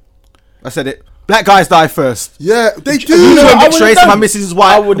said it. Black guys die first. Yeah, they do. You know, my missus is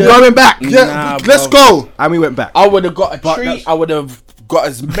white. We're going back. Yeah, let's go. And we went back. I would have got a tree. I would have got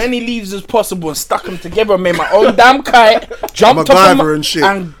as many leaves as possible and stuck them together and made my own damn kite. Jumped up and shit.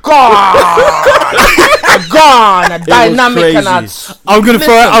 And gone. A dynamic and I'm gonna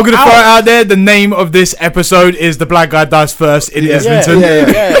throw it out there. The name of this episode is "The Black Guy Dies First" in Islington.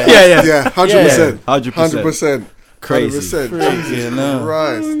 Yeah, 100%. 100%. Crazy. 100%.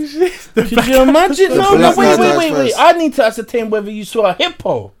 Christ. Could you imagine? No, wait. I need to ascertain whether you saw a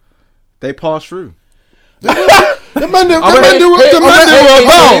hippo. They passed through. The man they were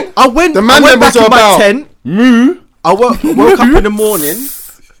about. I went back in my tent. I woke up in the morning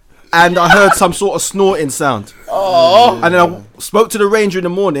and I heard some sort of snorting sound. And then I spoke to the ranger in the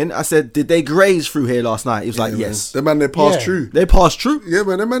morning. I said, "Did they graze through here last night?" He was like, "Yes." The man they passed through. They passed through. Yeah,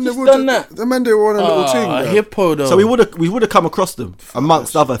 man. The man they done that. The man they were on a little thing. A hippo though. So we would have come across them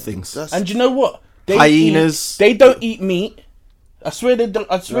amongst other things. And you know what? Hyenas. They don't eat meat. I swear they don't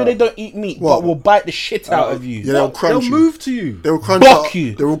eat meat, but will bite the shit out of you. Yeah, they'll crunch They'll you. move to you. They will crunch Block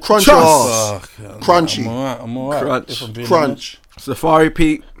you. They will crunch your ass. Crunchy. I'm alright. Crunch. Safari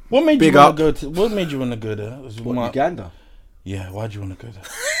Pete. What made Big you want up. to go to? What made you want to go there? Uganda. Yeah, why'd you want to go there?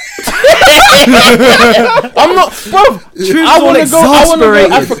 I'm not, bro. I want to go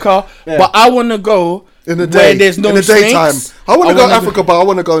Africa, but I want to go in the where day. there's no in the snakes. daytime. I want to go Africa, but I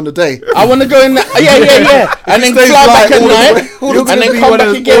want to go in the day. I want to go in the yeah, and then fly back at night, and then come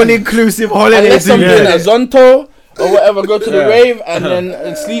back again. All-inclusive holiday. Unless I'm doing a Zonto or whatever, go to the rave and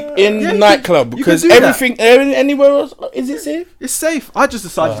then sleep in the nightclub because everything anywhere else is it safe? It's safe. I just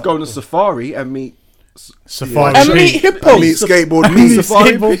decided to go on a safari and meet Safari and meet hippos. Meet skateboard Pete.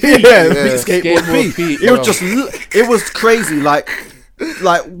 Safari Pete. Meet skateboard Pete. It was just, it was crazy. Like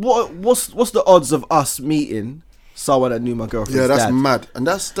like, what's the odds of us meeting someone that knew my girlfriend's Yeah, that's dad? mad, and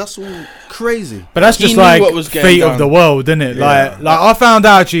that's all Crazy. But that's He just knew like what was going fate down. of the world, isn't it? Like I found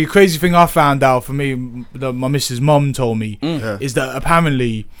out, actually, crazy thing I found out for me, my missus' mum told me, is that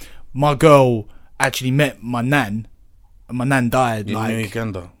apparently my girl actually met my nan, and my nan died In like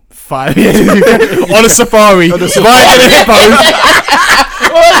Uganda. 5 years ago on a safari. Riding a hippo.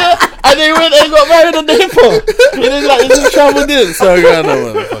 And they went and got married on the hippo. And it's like, this is travel did. So I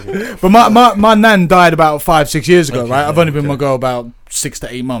know. But my nan died about 5-6 years ago, right? I've only been with my girl about 6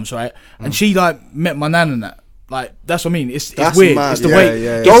 to 8 months, right? And she like met my nan and that. Like, that's what I mean. It's weird. mad, It's the yeah, way.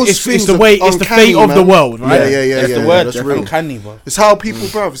 yeah. Those It's things the are way. It's the fate uncanny, of the man. world, right? Yeah. That's the word. That's That's real. uncanny, bro. It's how people,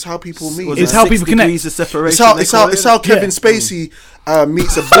 bruv. It's how people meet. It's how people connect. Degrees of separation. It's how Kevin Spacey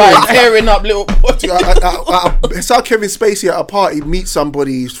meets a Like boy. tearing up little. It's how Kevin Spacey at a party meets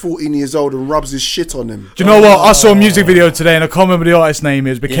somebody who's 14 years old and rubs his shit on him. Do you know what? I saw a music video today, and I can't remember the artist's name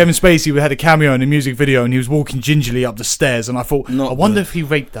is, but Kevin Spacey had a cameo in the music video, and he was walking gingerly up the stairs, and I thought, I wonder if he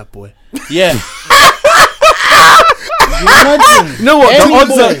raped that boy. Yeah. Imagine. You know what?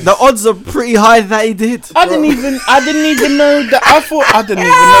 Any The odds are pretty high that he did. I didn't even know that. I didn't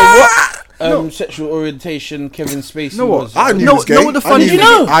even know what sexual orientation Kevin Spacey was. I knew he No, was gay. no, the funny I knew thing- he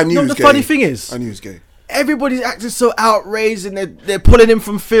was gay. I knew I knew the he was funny gay. thing is- I knew he was gay. Everybody's acting so outraged, and they're pulling him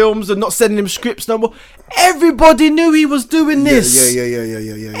from films and not sending him scripts no more. Everybody knew he was doing this.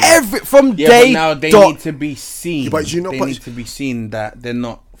 Yeah. From Yeah, day but now they dot. need to be seen. Yeah, but you know- they but- need to be seen that they're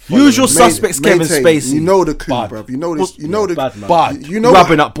not. Usual following- suspects, Kevin Spacey. You know the coup, Bad. bruv. You know this. You know the. bad man. Bad. You know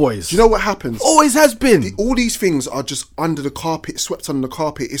Rubbing what, up boys. You know what happens? Always has been. All these things are just under the carpet, swept under the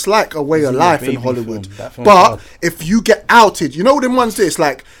carpet. It's like a way of life in baby Hollywood. film. That film's But hard. if you get outed, you know them ones there. It's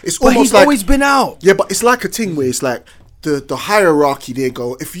like it's But almost he's like always been out. yeah, but it's like a thing where it's like the hierarchy. They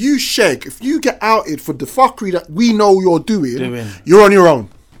go. If you get outed for the fuckery that we know you're doing. You're on your own.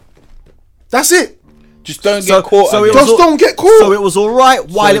 That's it. Just don't get caught. So again. it was Just don't get caught. So it was all right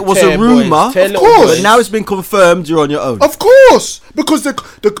while it was a tear rumor, boys, tear Of little course. but boys. now it's been confirmed. You're on your own. Of course, because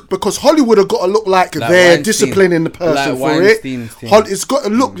because Hollywood have got to look like they're Weinstein. disciplining the person Like for it. Weinstein's thing. It's got to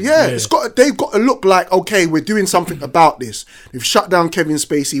look, they've got to look like, okay, we're doing something about this. They've shut down Kevin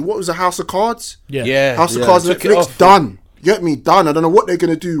Spacey. What was the House of Cards? Yeah. House of Cards, Took it Netflix, off. done. You get me? Done. I don't know what they're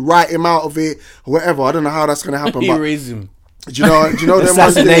gonna do. Write him out of it or whatever. I don't know how that's gonna happen. But Erase him. do you know them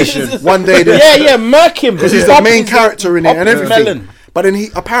ones? Assassination. One day, Yeah, murk him. because he's the main character in it and everything. Melon. But then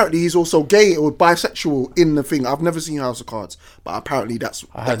he's also gay or bisexual in the thing. I've never seen House of Cards, but apparently that's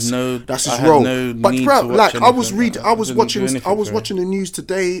his role. But need bro, to watch like I was anything. reading, I was didn't watching, do anything I was for it. watching the news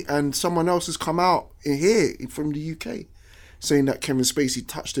today, and someone else has come out in here from the UK saying that Kevin Spacey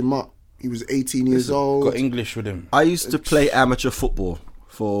touched him up. He was 18 years old. Got English with him. I used to play amateur football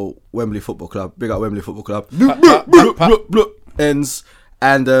for Wembley Football Club. Big up Wembley Football Club. Ends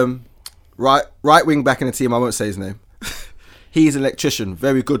and right wing back in the team. I won't say his name. He's an electrician,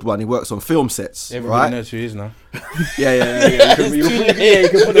 very good one. He works on film sets. Everybody Right? knows who he is now. Yeah. You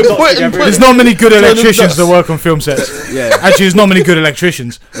can put the dots together. There's not many good electricians that work on film sets. Yeah. Actually, there's not many good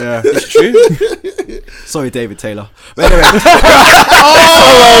electricians. Yeah. It's true. Sorry, David Taylor. But anyway,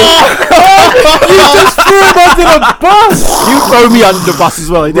 you throw me under the bus as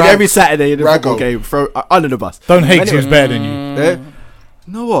well. He did every Saturday in the football game. Throw under the bus. Don't hate 'cause he was better than you. Yeah.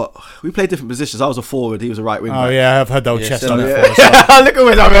 You know what? We played different positions. I was a forward. He was a right wing. Oh yeah, I've heard that old chestnut. similar. before, so- Look at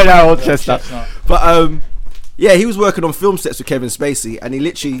where I read that old chestnut. But yeah, he was working on film sets with Kevin Spacey, and he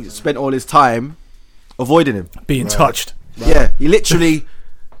literally spent all his time avoiding him. Being touched. Yeah, he literally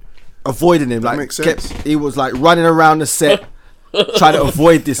avoiding him. Like makes sense. he was like running around the set trying to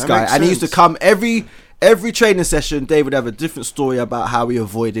avoid this guy, makes and he used to sense. come every training session. They would have a different story about how he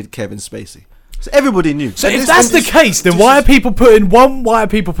avoided Kevin Spacey. So everybody knew. So if that's the case, then why are people putting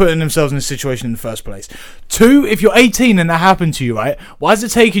themselves in this situation in the first place? 2, if you're 18 and that happened to you, right? Why is it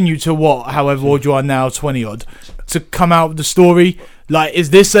taking you to however old you are now, 20 odd, to come out with the story? Like,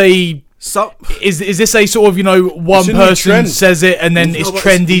 is this a is this a sort of one It's a new person trend. says it and then You it's know what-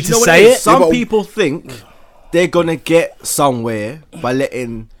 trendy you to know what say it it? is? Some but- people think they're gonna get somewhere by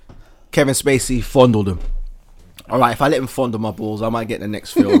letting Kevin Spacey fondle them. All right, if I let him fondle my balls, I might get the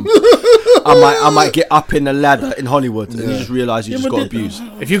next film. I might get up in the ladder in Hollywood, and you just realise you just got abused.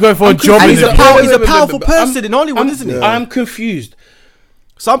 If you go for a job And in he's a the powerful person in Hollywood, isn't he? I'm confused.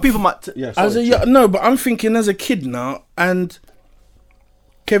 Some people might. No, but I'm thinking as a kid now, and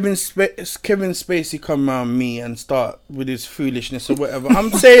Kevin Spacey come around me and start with his foolishness or whatever. I'm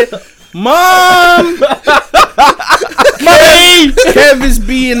saying, Mom, Kevin's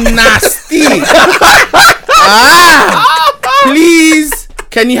being nasty. Please,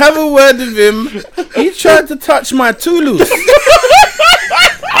 can you have a word with him? He tried to touch my Toulouse.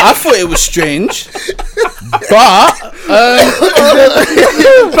 I thought it was strange, but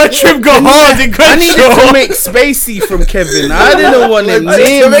Trim got hard in I needed to make Spacey from Kevin. I didn't want him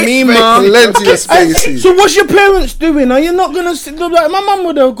near me, man. Plenty of Spacey. So what's your parents doing? Are you not gonna sit like my mum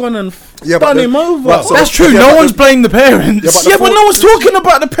would have gone and done him over? Right, so That's true. No one's blamed the parents. Yeah, but no one's talking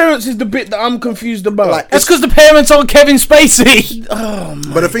about the parents. Is the bit that I'm confused about. Like, That's because the parents aren't Kevin Spacey.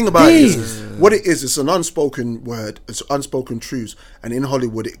 But the thing about it is, what it is, it's an unspoken word, it's unspoken truths, and in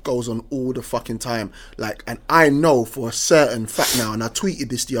Hollywood it goes on all the fucking time. Like, and I know for a certain fact now, and I tweeted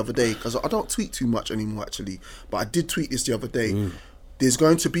this the other day, because I don't tweet too much anymore actually, but I did tweet this the other day. There's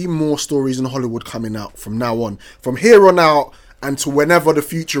going to be more stories in Hollywood coming out from now on. From here on out, and to whenever the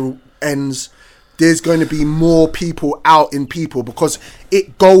future ends, there's going to be more people out in people, because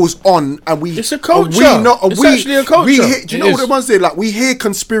it goes on, and it's a culture. It's actually a culture. Do you know what the ones say? Like, we hear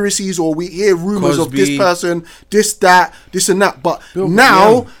conspiracies or we hear rumors of this person, this, that, this and that. But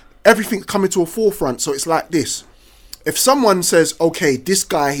now everything's coming to a forefront. So it's like this. If someone says, okay, this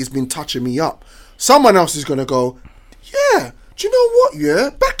guy has been touching me up, someone else is going to go, yeah, do you know what? Yeah,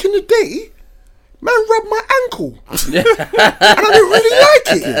 back in the day, man rubbed my ankle. And I didn't really like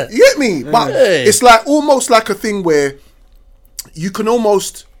it. You get me? But it's like almost like a thing where you can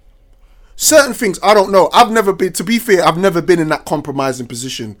almost... Certain things, I don't know. I've never been, to be fair, I've never been in that compromising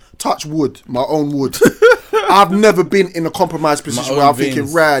position. Touch wood, my own wood. I've never been in a compromised position where I'm thinking,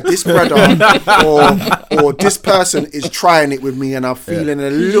 this brother or this person is trying it with me, and I'm feeling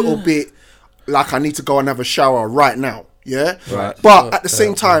a little bit like I need to go and have a shower right now. Yeah, right. But at the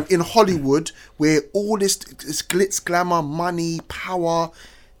same time, in Hollywood, where all this glitz, glamour, money, power,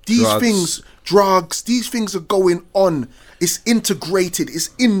 these things, drugs, these things are going on. It's integrated. It's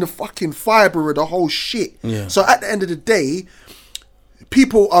in the fucking fibre of the whole shit. Yeah. So at the end of the day,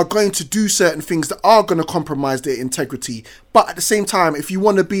 people are going to do certain things that are going to compromise their integrity. But at the same time, if you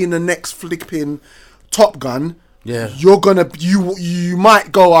want to be in the next flipping Top Gun, you're gonna you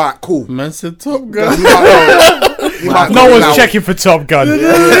might go, all right, cool. Man said Top Gun. No one's checking for Top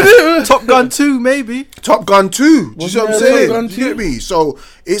Gun. Top Gun 2, maybe. Top Gun 2. Do you see what I'm saying? Do you get me? So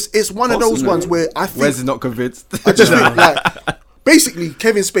it's one of those ones where I think Wes is not convinced. I just think like basically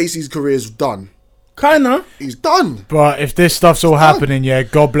Kevin Spacey's career is done. Kinda. He's done. But if this stuff's all happening,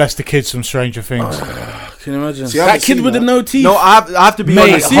 God bless the kids from Stranger Things. Can you imagine? That kid with the no teeth. No, I have to be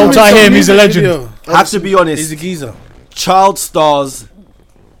honest. Hold tight him, he's a legend. I have to be honest. He's a geezer. Child stars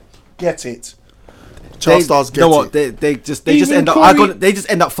get it. Child stars get it. You know what? They just end up. They just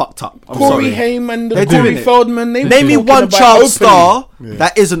end up fucked up. I'm Corey sorry. Heyman, and Corey Feldman. Name me one child star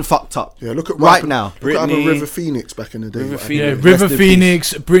that isn't fucked up. Yeah, look at right now. Look at River Phoenix back in the day. River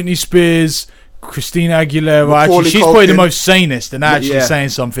Phoenix, Britney Spears, Christina Aguilera. Actually, she's probably the most sanest and actually saying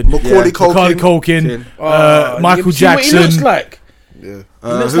something. Macaulay Culkin, Michael Jackson. What he looks like. Yeah.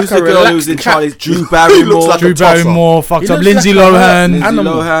 Who's the girl who's in Charlie's? Drew Barrymore. Like Drew Barrymore. Fucked up. Lindsay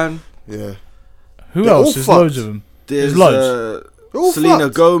Lohan. Yeah. Who else? There's loads of them. There's loads. Selena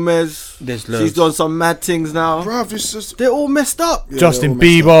Gomez. There's loads. She's done some mad things now. Bruv, it's just... They're all messed up. Yeah, Justin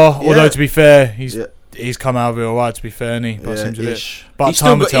Bieber. Although to be fair, he's come out of it alright. To be fair, and he seems a bit. But he's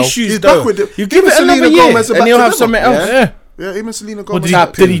still got issues though. You give it another year, and he'll have something else. Yeah, even Selena Gomez.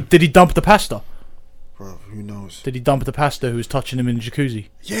 Did he dump the pastor? Bro, who knows? Did he dump the pastor who was touching him in the jacuzzi?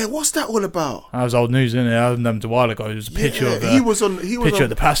 Yeah, what's that all about? That was old news, isn't it? I haven't done it a while ago. It was a picture of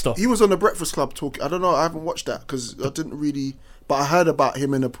the pastor. He was on the Breakfast Club talking. I don't know. I haven't watched that because I didn't really. But I heard about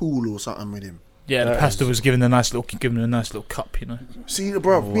him in a pool or something with him. Yeah, the pastor was giving him a nice little cup, you know. See,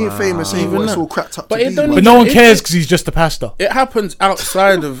 bro, me and Famous ain't what it's all cracked up. But no one cares because he's just a pastor. It happens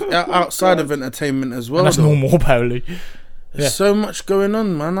outside of entertainment as well. And that's normal, apparently. There's so much going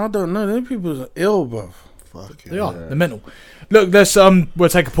on, man. I don't know. Them people are ill, bro. They are. They're mental. Look, let's we'll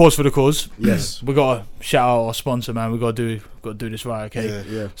take a pause for the cause. Yes. We gotta shout out our sponsor, man. We gotta do this right, okay?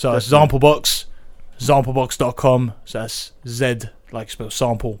 Yeah. So it's Samplebox, samplebox.com. So that's Z, like spell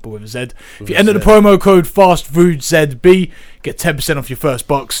sample, but with a Z. If you enter the promo code FASTFOODZB, get 10% off your first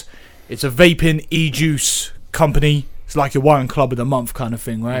box. It's a vaping e-juice company. It's like your wine club of the month kind of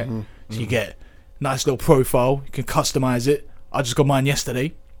thing, right? So you get nice little profile. You can customize it. I just got mine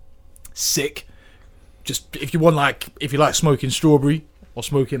yesterday. Sick. Just if you like smoking strawberry or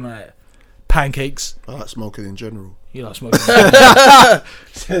smoking like pancakes. I like smoking in general. You like smoking.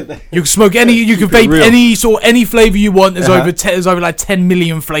 You can smoke any. You can vape any flavor you want. There's over like 10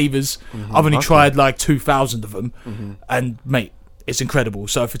 million flavors. I've only tried like 2,000 of them, and mate, it's incredible.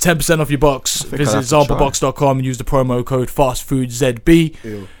 So for 10% off your box, visit samplebox.com and use the promo code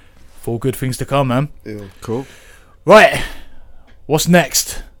FASTFOODZB. For good things to come, man. Cool. Right, what's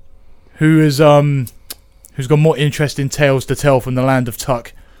next? Who's got more interesting tales to tell from the land of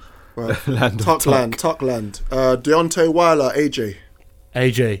Tuck? Right. Land of Tuckland. Deontay Wilder, AJ.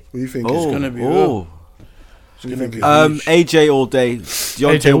 AJ. What do you think? It's gonna be oh. It's gonna be huge. AJ all day. Deontay AJ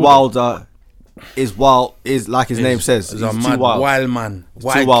all day. Wilder is wild. Is like his name says. He's He's a too mad wild. man.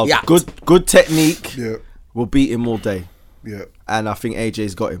 Too wild. cat. Good technique. Yeah. Will beat him all day. Yeah. And I think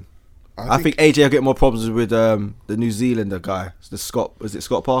AJ's got him. I think AJ will get more problems with the New Zealander guy. The Scott, was it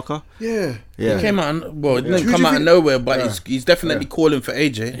Scott Parker? Yeah. Yeah. He came out. It didn't Who do come you out of think- nowhere, but he's definitely calling for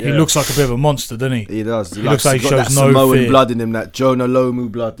AJ. He looks like a bit of a monster, doesn't he? He does. He looks like he got that shows no Samoan fear. blood in him. That Jonah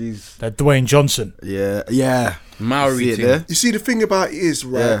Lomu blood. He's That Dwayne Johnson. yeah. Maori See it team. there? You see, the thing about it is,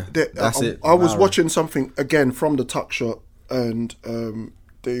 right, Yeah, that that's it. I was Maori. watching something again from the Tuck Shot, and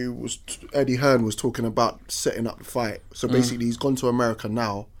Eddie Hearn was talking about setting up the fight. So basically, he's gone to America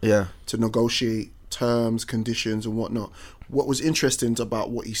now Yeah. to negotiate terms, conditions, and whatnot. What was interesting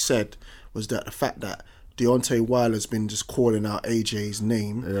about what he said was that the fact that Deontay Wilder's been just calling out AJ's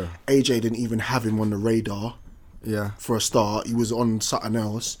name. Yeah. AJ didn't even have him on the radar Yeah. for a start. He was on something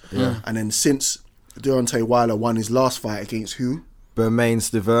else. Yeah. And then since Deontay Wilder won his last fight against who? Bermain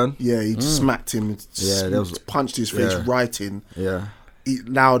Stiverne. Yeah, he smacked him, Yeah, that was- punched his face yeah. right in. Yeah.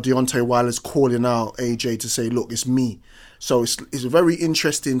 Now Deontay Wilder's calling out AJ to say, look, it's me. So it's very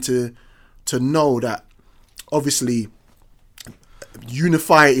interesting to know that obviously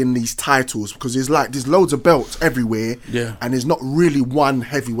unifying these titles, because there's loads of belts everywhere, Yeah. and there's not really one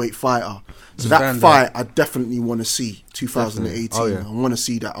heavyweight fighter. So that Stand fight I definitely want to see 2018. Definitely. Oh, yeah. I want to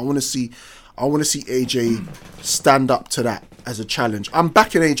see that. I want to see AJ stand up to that as a challenge. I'm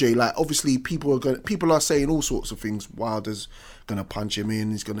backing AJ. Like, obviously people are saying all sorts of things. Wilder's gonna punch him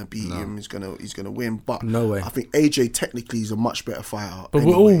in, he's gonna beat him, he's gonna win. But No way. I think AJ technically is a much better fighter. But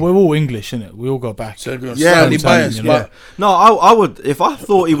anyway. we're all English, innit? We all got back. So Yeah, slightly I'm telling biased, you, but No, I would. If I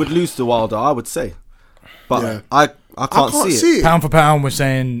thought he would lose to Wilder, I would say. But Yeah. I can't see it. Pound for pound, we're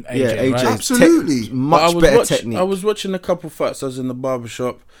saying AJ, Yeah, AJ. right? Absolutely. Much better technique. I was watching a couple fights. I was in the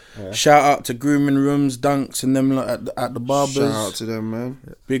barbershop. Shout out to grooming rooms, dunks, and them lot at the barbers. Shout out to them, man.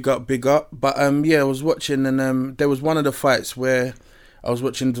 Big up. But I was watching, and there was one of the fights where I was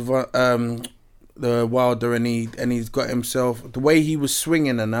watching the Wilder, and he's got himself, the way he was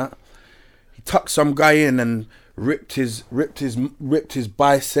swinging and that, he tucked some guy in and ripped his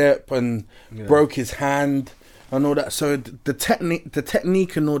bicep and broke his hand and all that. So the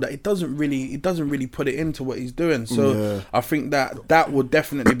technique and all that, it doesn't really put it into what he's doing. So Yeah. I think that would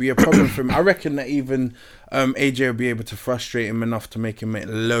definitely be a problem for him. I reckon that even AJ will be able to frustrate him enough to make him make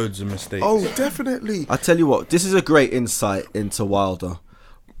loads of mistakes. Oh, definitely. I tell you what, this is a great insight into Wilder.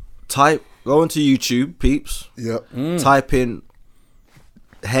 Go onto YouTube, peeps. Yep. Type in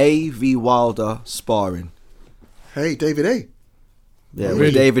Hay v Wilder sparring. Hey, David A. Yeah, Really?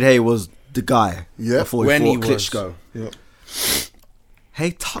 where David Hay was the guy Yeah. before he When he fought was. Klitschko. Yep.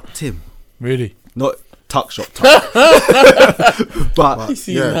 Hay tucked him, Really? not tuck shot, but You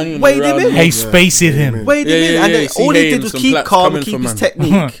see Yeah. him hanging Weighed him around. in. Hey, spaced him weighed him Yeah, in, yeah, and yeah, then see all he Hay did and was some keep plaits calm coming and keep from his man.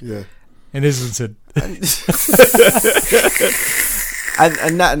 technique. Yeah. in Islington.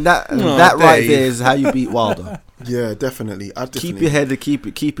 And that Oh, right Dave. there is how you beat Wilder. Yeah, definitely. Keep your head and keep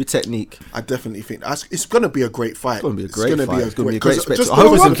your technique. I definitely think it's going to be a great fight. It's gonna be a great fight. It's gonna be a 'cause great spectacle. just I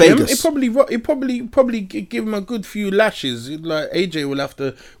hope it's in rock Him, Vegas. it probably give him a good few lashes. Like AJ will have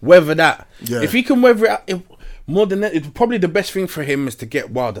to weather that. Yeah. If he can weather it, more than that, it's probably the best thing for him is to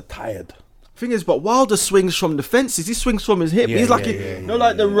get Wilder tired. Thing is, but Wilder swings from the fences. He swings from his hip. Yeah, He's like, yeah,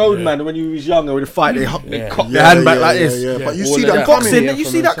 like the roadman when he was younger in the fight. They Yeah. cock their hand back like this. Yeah. But you All see of that that. coming. Boxing, Yeah, you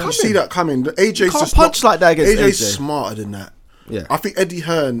from see that himself. coming. You see that coming. AJ's can't just punch like that against AJ's AJ. smarter than that. Yeah. I think Eddie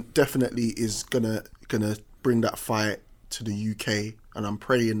Hearn definitely is gonna bring that fight to the UK, and I'm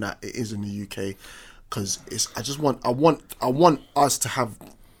praying that it is in the UK, because I want us to have, to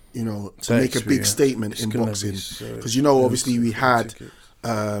That make a big experience. statement It's in gonna boxing, be so because obviously we had tickets.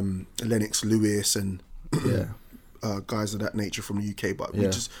 Lennox Lewis and Yeah. guys of that nature from the UK, but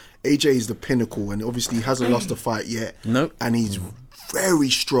Yeah. AJ is the pinnacle, and obviously he hasn't lost a fight yet. Nope. And he's very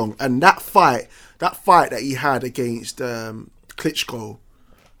strong. And that fight that he had against Klitschko,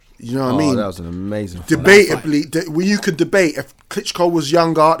 you know what I mean? that was an amazing fight. Debatably, you could debate if Klitschko was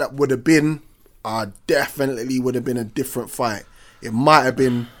younger, that would have been definitely would have been a different fight. It might have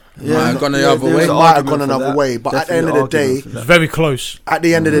been. Might have gone the other there's way. It an might have gone argument for another that. way, but at the end of Definitely the day, argument for It was that. very close. at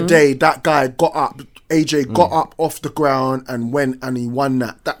the end of the day, that guy got up. AJ got up off the ground and went and he won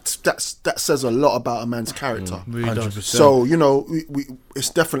that. That says a lot about a man's character. Really does. 100%. So it's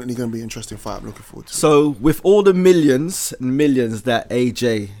definitely going to be an interesting fight. I'm looking forward to it. So with all the millions and millions that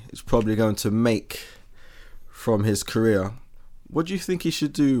AJ is probably going to make from his career, what do you think he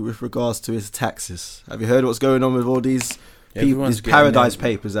should do with regards to his taxes? Have you heard what's going on with all these Everyone's getting Paradise there.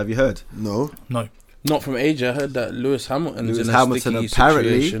 Papers. Have you heard? No. Not from Asia. I heard that Lewis Hamilton's Lewis in a Hamilton sticky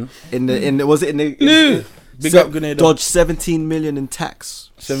apparently situation. was it in the Lou! Big up Grenada. dodged 17 million in tax.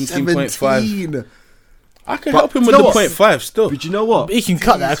 17.5. I can But help him do with you the know what? 0.5 still. But you know what? He can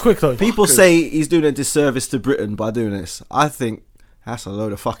cut that quick though. People say he's doing a disservice to Britain by doing this. I think that's a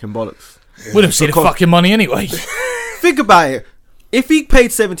load of fucking bollocks. We don't see the fucking money anyway. Think about it. If he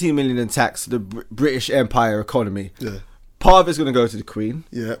paid 17 million in tax to the British Empire economy, Yeah. part of it's going to go to the Queen.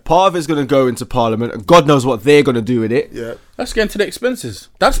 Yeah. Part of it's going to go into Parliament. And God knows what they're going to do with it. Yeah. That's getting to the expenses.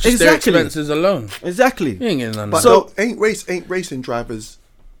 That's just Exactly. their expenses alone. Exactly. You ain't getting none of But that. So- ain't racing drivers.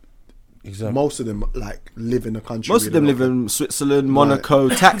 Exactly. Most of them like live in the country. Most of them live in Switzerland, Monaco,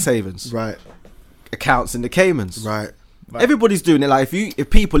 tax havens, Right. accounts in the Caymans. Right. Everybody's doing it. Like if you You're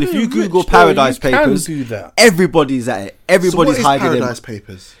Google rich, though. Paradise You can Papers, do that. everybody's at it. Everybody's so what hiding is them. Paradise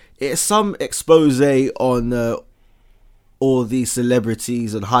Papers? It's some expose on all these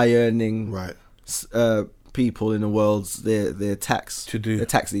celebrities and high earning Right. people in the world's their tax their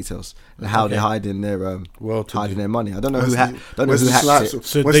tax details and how they're hiding their hiding their money. I don't know who hacked it.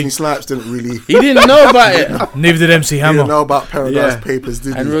 So Wesley they- Snipes didn't really. He didn't know about it. Neither did MC He didn't Hammer. know about Paradise Yeah. Papers,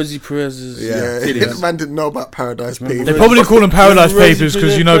 did And he? Rosie Perez is Yeah, idiots. man didn't know about Paradise Papers. They probably call them Paradise Rosie Papers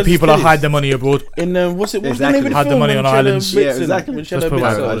because you know Perez people that Phillips. hide their money abroad. In what's the Exactly. name of the Hide the film? money on When she had a islands. bits Yeah, in- exactly. when she had Let's a put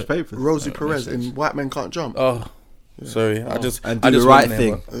bits on Paradise it. Papers. Rosie Perez in White Men Can't Jump. Oh, sorry. I just And I do just the right went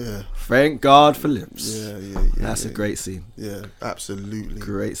there, thing. but- Yeah, Thank God for lips. yeah. That's a great scene. Yeah, absolutely.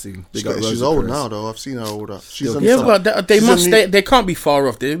 Great scene. Big She's up Rosie old Perez. now, though. I've seen her older. She's on Yeah, some- but they she's must. on They can't be far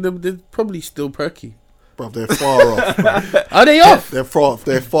off. They're probably still perky. Bruv, they're far off. bruv. Are they off? They're far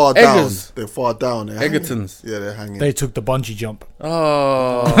down. Eggers. They're far down. They're hanging. Egertons. Yeah, they're hanging. They took the bungee jump.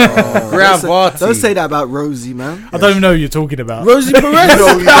 Oh, Gravati. Don't say that about Rosie, man. I don't even know who you're talking about. Rosie Perez. you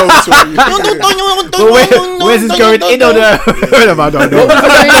know, Where's this going in on her? I don't know. I don't know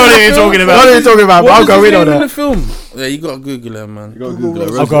who you're talking about. What are you talking about? What I'll was go his in on name in her. the film? Yeah, you gotta Google her, man.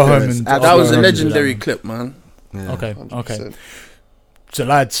 I'll go home and That was a I'll go home and do legendary that. clip, man. Okay. 100%. So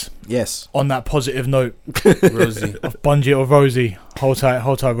lads, Yes. on that positive note Rosie. of Bungee or Rosie, hold tight,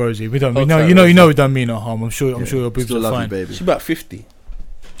 Rosie. We don't, Hold we know, tight, you Rosie. know, we don't mean no harm. I'm sure your boobs Still are love you, fine. baby. She's about 50.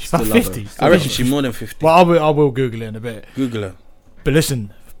 She's about Still love her. 50. I reckon she's more than 50. Well, I will Google it in a bit. Google her. But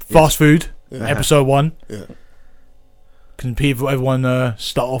listen, fast food, episode 1. Yeah. Can everyone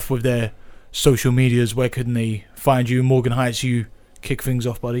start off with their social medias? Where can they find you? Morgan Hytes, you kick things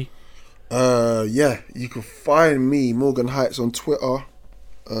off, buddy. Yeah, you can find me, Morgan Hytes, on Twitter.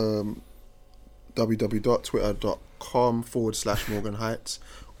 www.twitter.com/Morgan Hytes,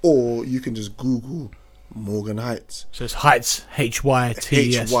 or you can just Google Morgan Hytes. So it's Hytes, Hytes. Hytes.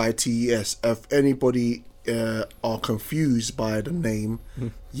 If anybody are confused by the name,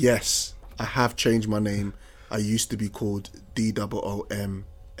 yes, I have changed my name. I used to be called DOOMMAN,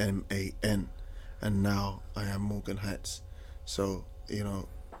 and now I am Morgan Hytes. So, you know,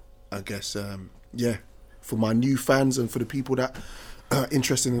 I guess, yeah, for my new fans and for the people that are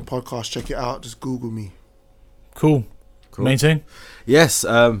interested in the podcast, check it out. Just Google me. Cool. Maintain. Yes,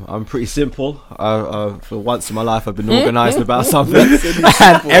 I'm pretty simple. For once in my life, I've been organised about something, and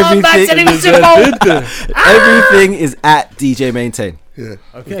everything is at DJ Maintain. Yeah.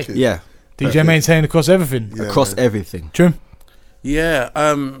 Okay. Yeah, DJ Maintain across everything. Yeah, across man. everything. Trim. Yeah,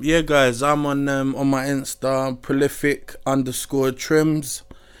 guys, I'm on my Insta, prolific_trims,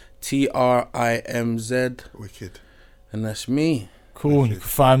 TRIMZ, Wicked. and that's me. Cool. You can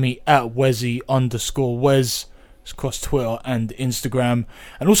find me at Wesey_Wes. It's across Twitter and Instagram.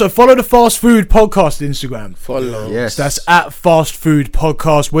 And also follow the Fast Food Podcast Instagram. Follow. Yes, So that's at Fast Food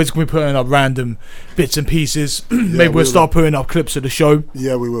Podcast. We're just going to be putting up random bits and pieces. Maybe we'll start putting up clips of the show.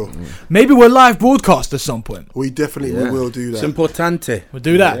 Yeah, we will. Maybe we'll live broadcast at some point. We definitely will do It's that. importante. We'll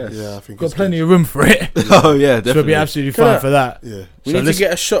do that. Yeah, I think Got it's plenty of room for it. Oh yeah, So we'll be definitely. absolutely fine for that. good. Yeah. We So need to let's-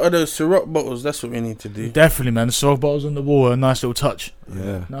 get a shot of those Ciroc bottles. That's what we need to do. Definitely, man. The soft bottles on the wall. A nice little touch.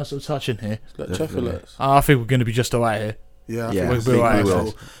 Yeah, Nice little touch in here. Like Definitely. chocolates. I think we're going to be just alright here. Yeah, I Yeah, think, I it's think a we nice will.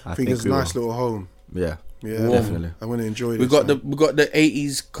 little- I think it's a we nice will. little home. Yeah, Yeah, definitely. I'm gonna enjoy We this. got man. the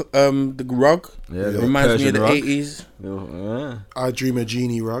 80s the rug. Yeah, the Reminds me of Persian the rug. 80s. Yeah. I Dream a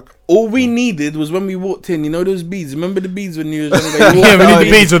Genie rug. All we needed was when we walked in. You know those beads. Remember the beads when you was younger? You Yeah, walked we in, need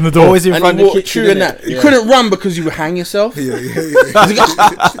the beads on the door. Always in and front you of the walked kitchen. through and innit? that. You couldn't run because you would hang yourself. Yeah.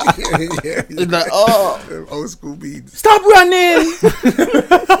 It's like, oh, Old school beads. stop running!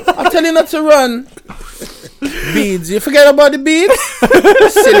 I'm telling you not to run. Beads. You forget about the beads?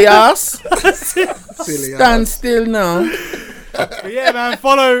 Silly ass. Silly Stand still now. But yeah, man,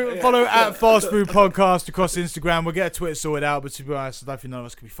 follow at Fast Food Podcast across Instagram. We'll get a Twitter sorted out, but to be honest, I don't think none of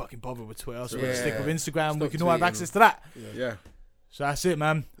us can be fucking bothered with Twitter, so we'll just stick with Instagram. We can all have access to that. Yeah. So that's it,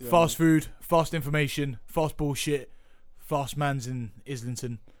 man. Fast food, fast information, fast bullshit, fast man's in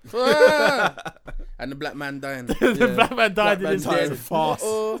Islington. And the black man dying. The black man died in Islington. Fast.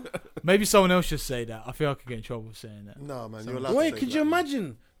 Maybe someone else should say that. I feel I could get in trouble for saying that. No, man, you're allowed Wait, to say could you that, man.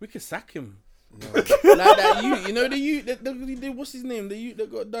 imagine? We could sack him. No. Like that you know the youth, the what's his name? The youth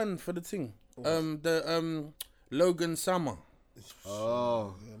that got done for the thing. Logan Summer.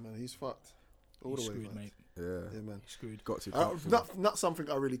 Oh. Yeah, man, he's fucked. All He's the way, screwed, man. mate. Yeah. Yeah, man. Screwed. Got to. Not something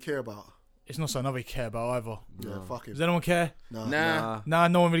I really care about. It's not something I really care about either. Yeah, fuck it. Does anyone care? Nah. Nah,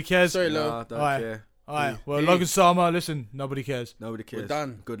 no one really cares. Sorry, Nah, Lo. don't Alright. care. Alright, well, Logan Sama, listen, nobody cares. Nobody cares. We're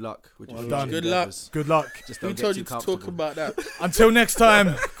done. Good luck. With your Well future done. Good endeavours. Good luck. Just Who don't get told too you to talk comfortable. about that? Until next time,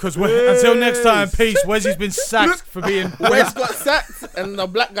 until next time, peace. Wesley's been sacked for being... Wes got sacked and a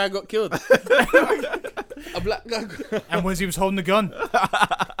black guy got killed. A black guy got... And Wesley was holding the gun.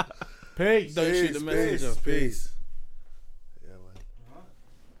 Peace. Don't shoot the messenger. Peace.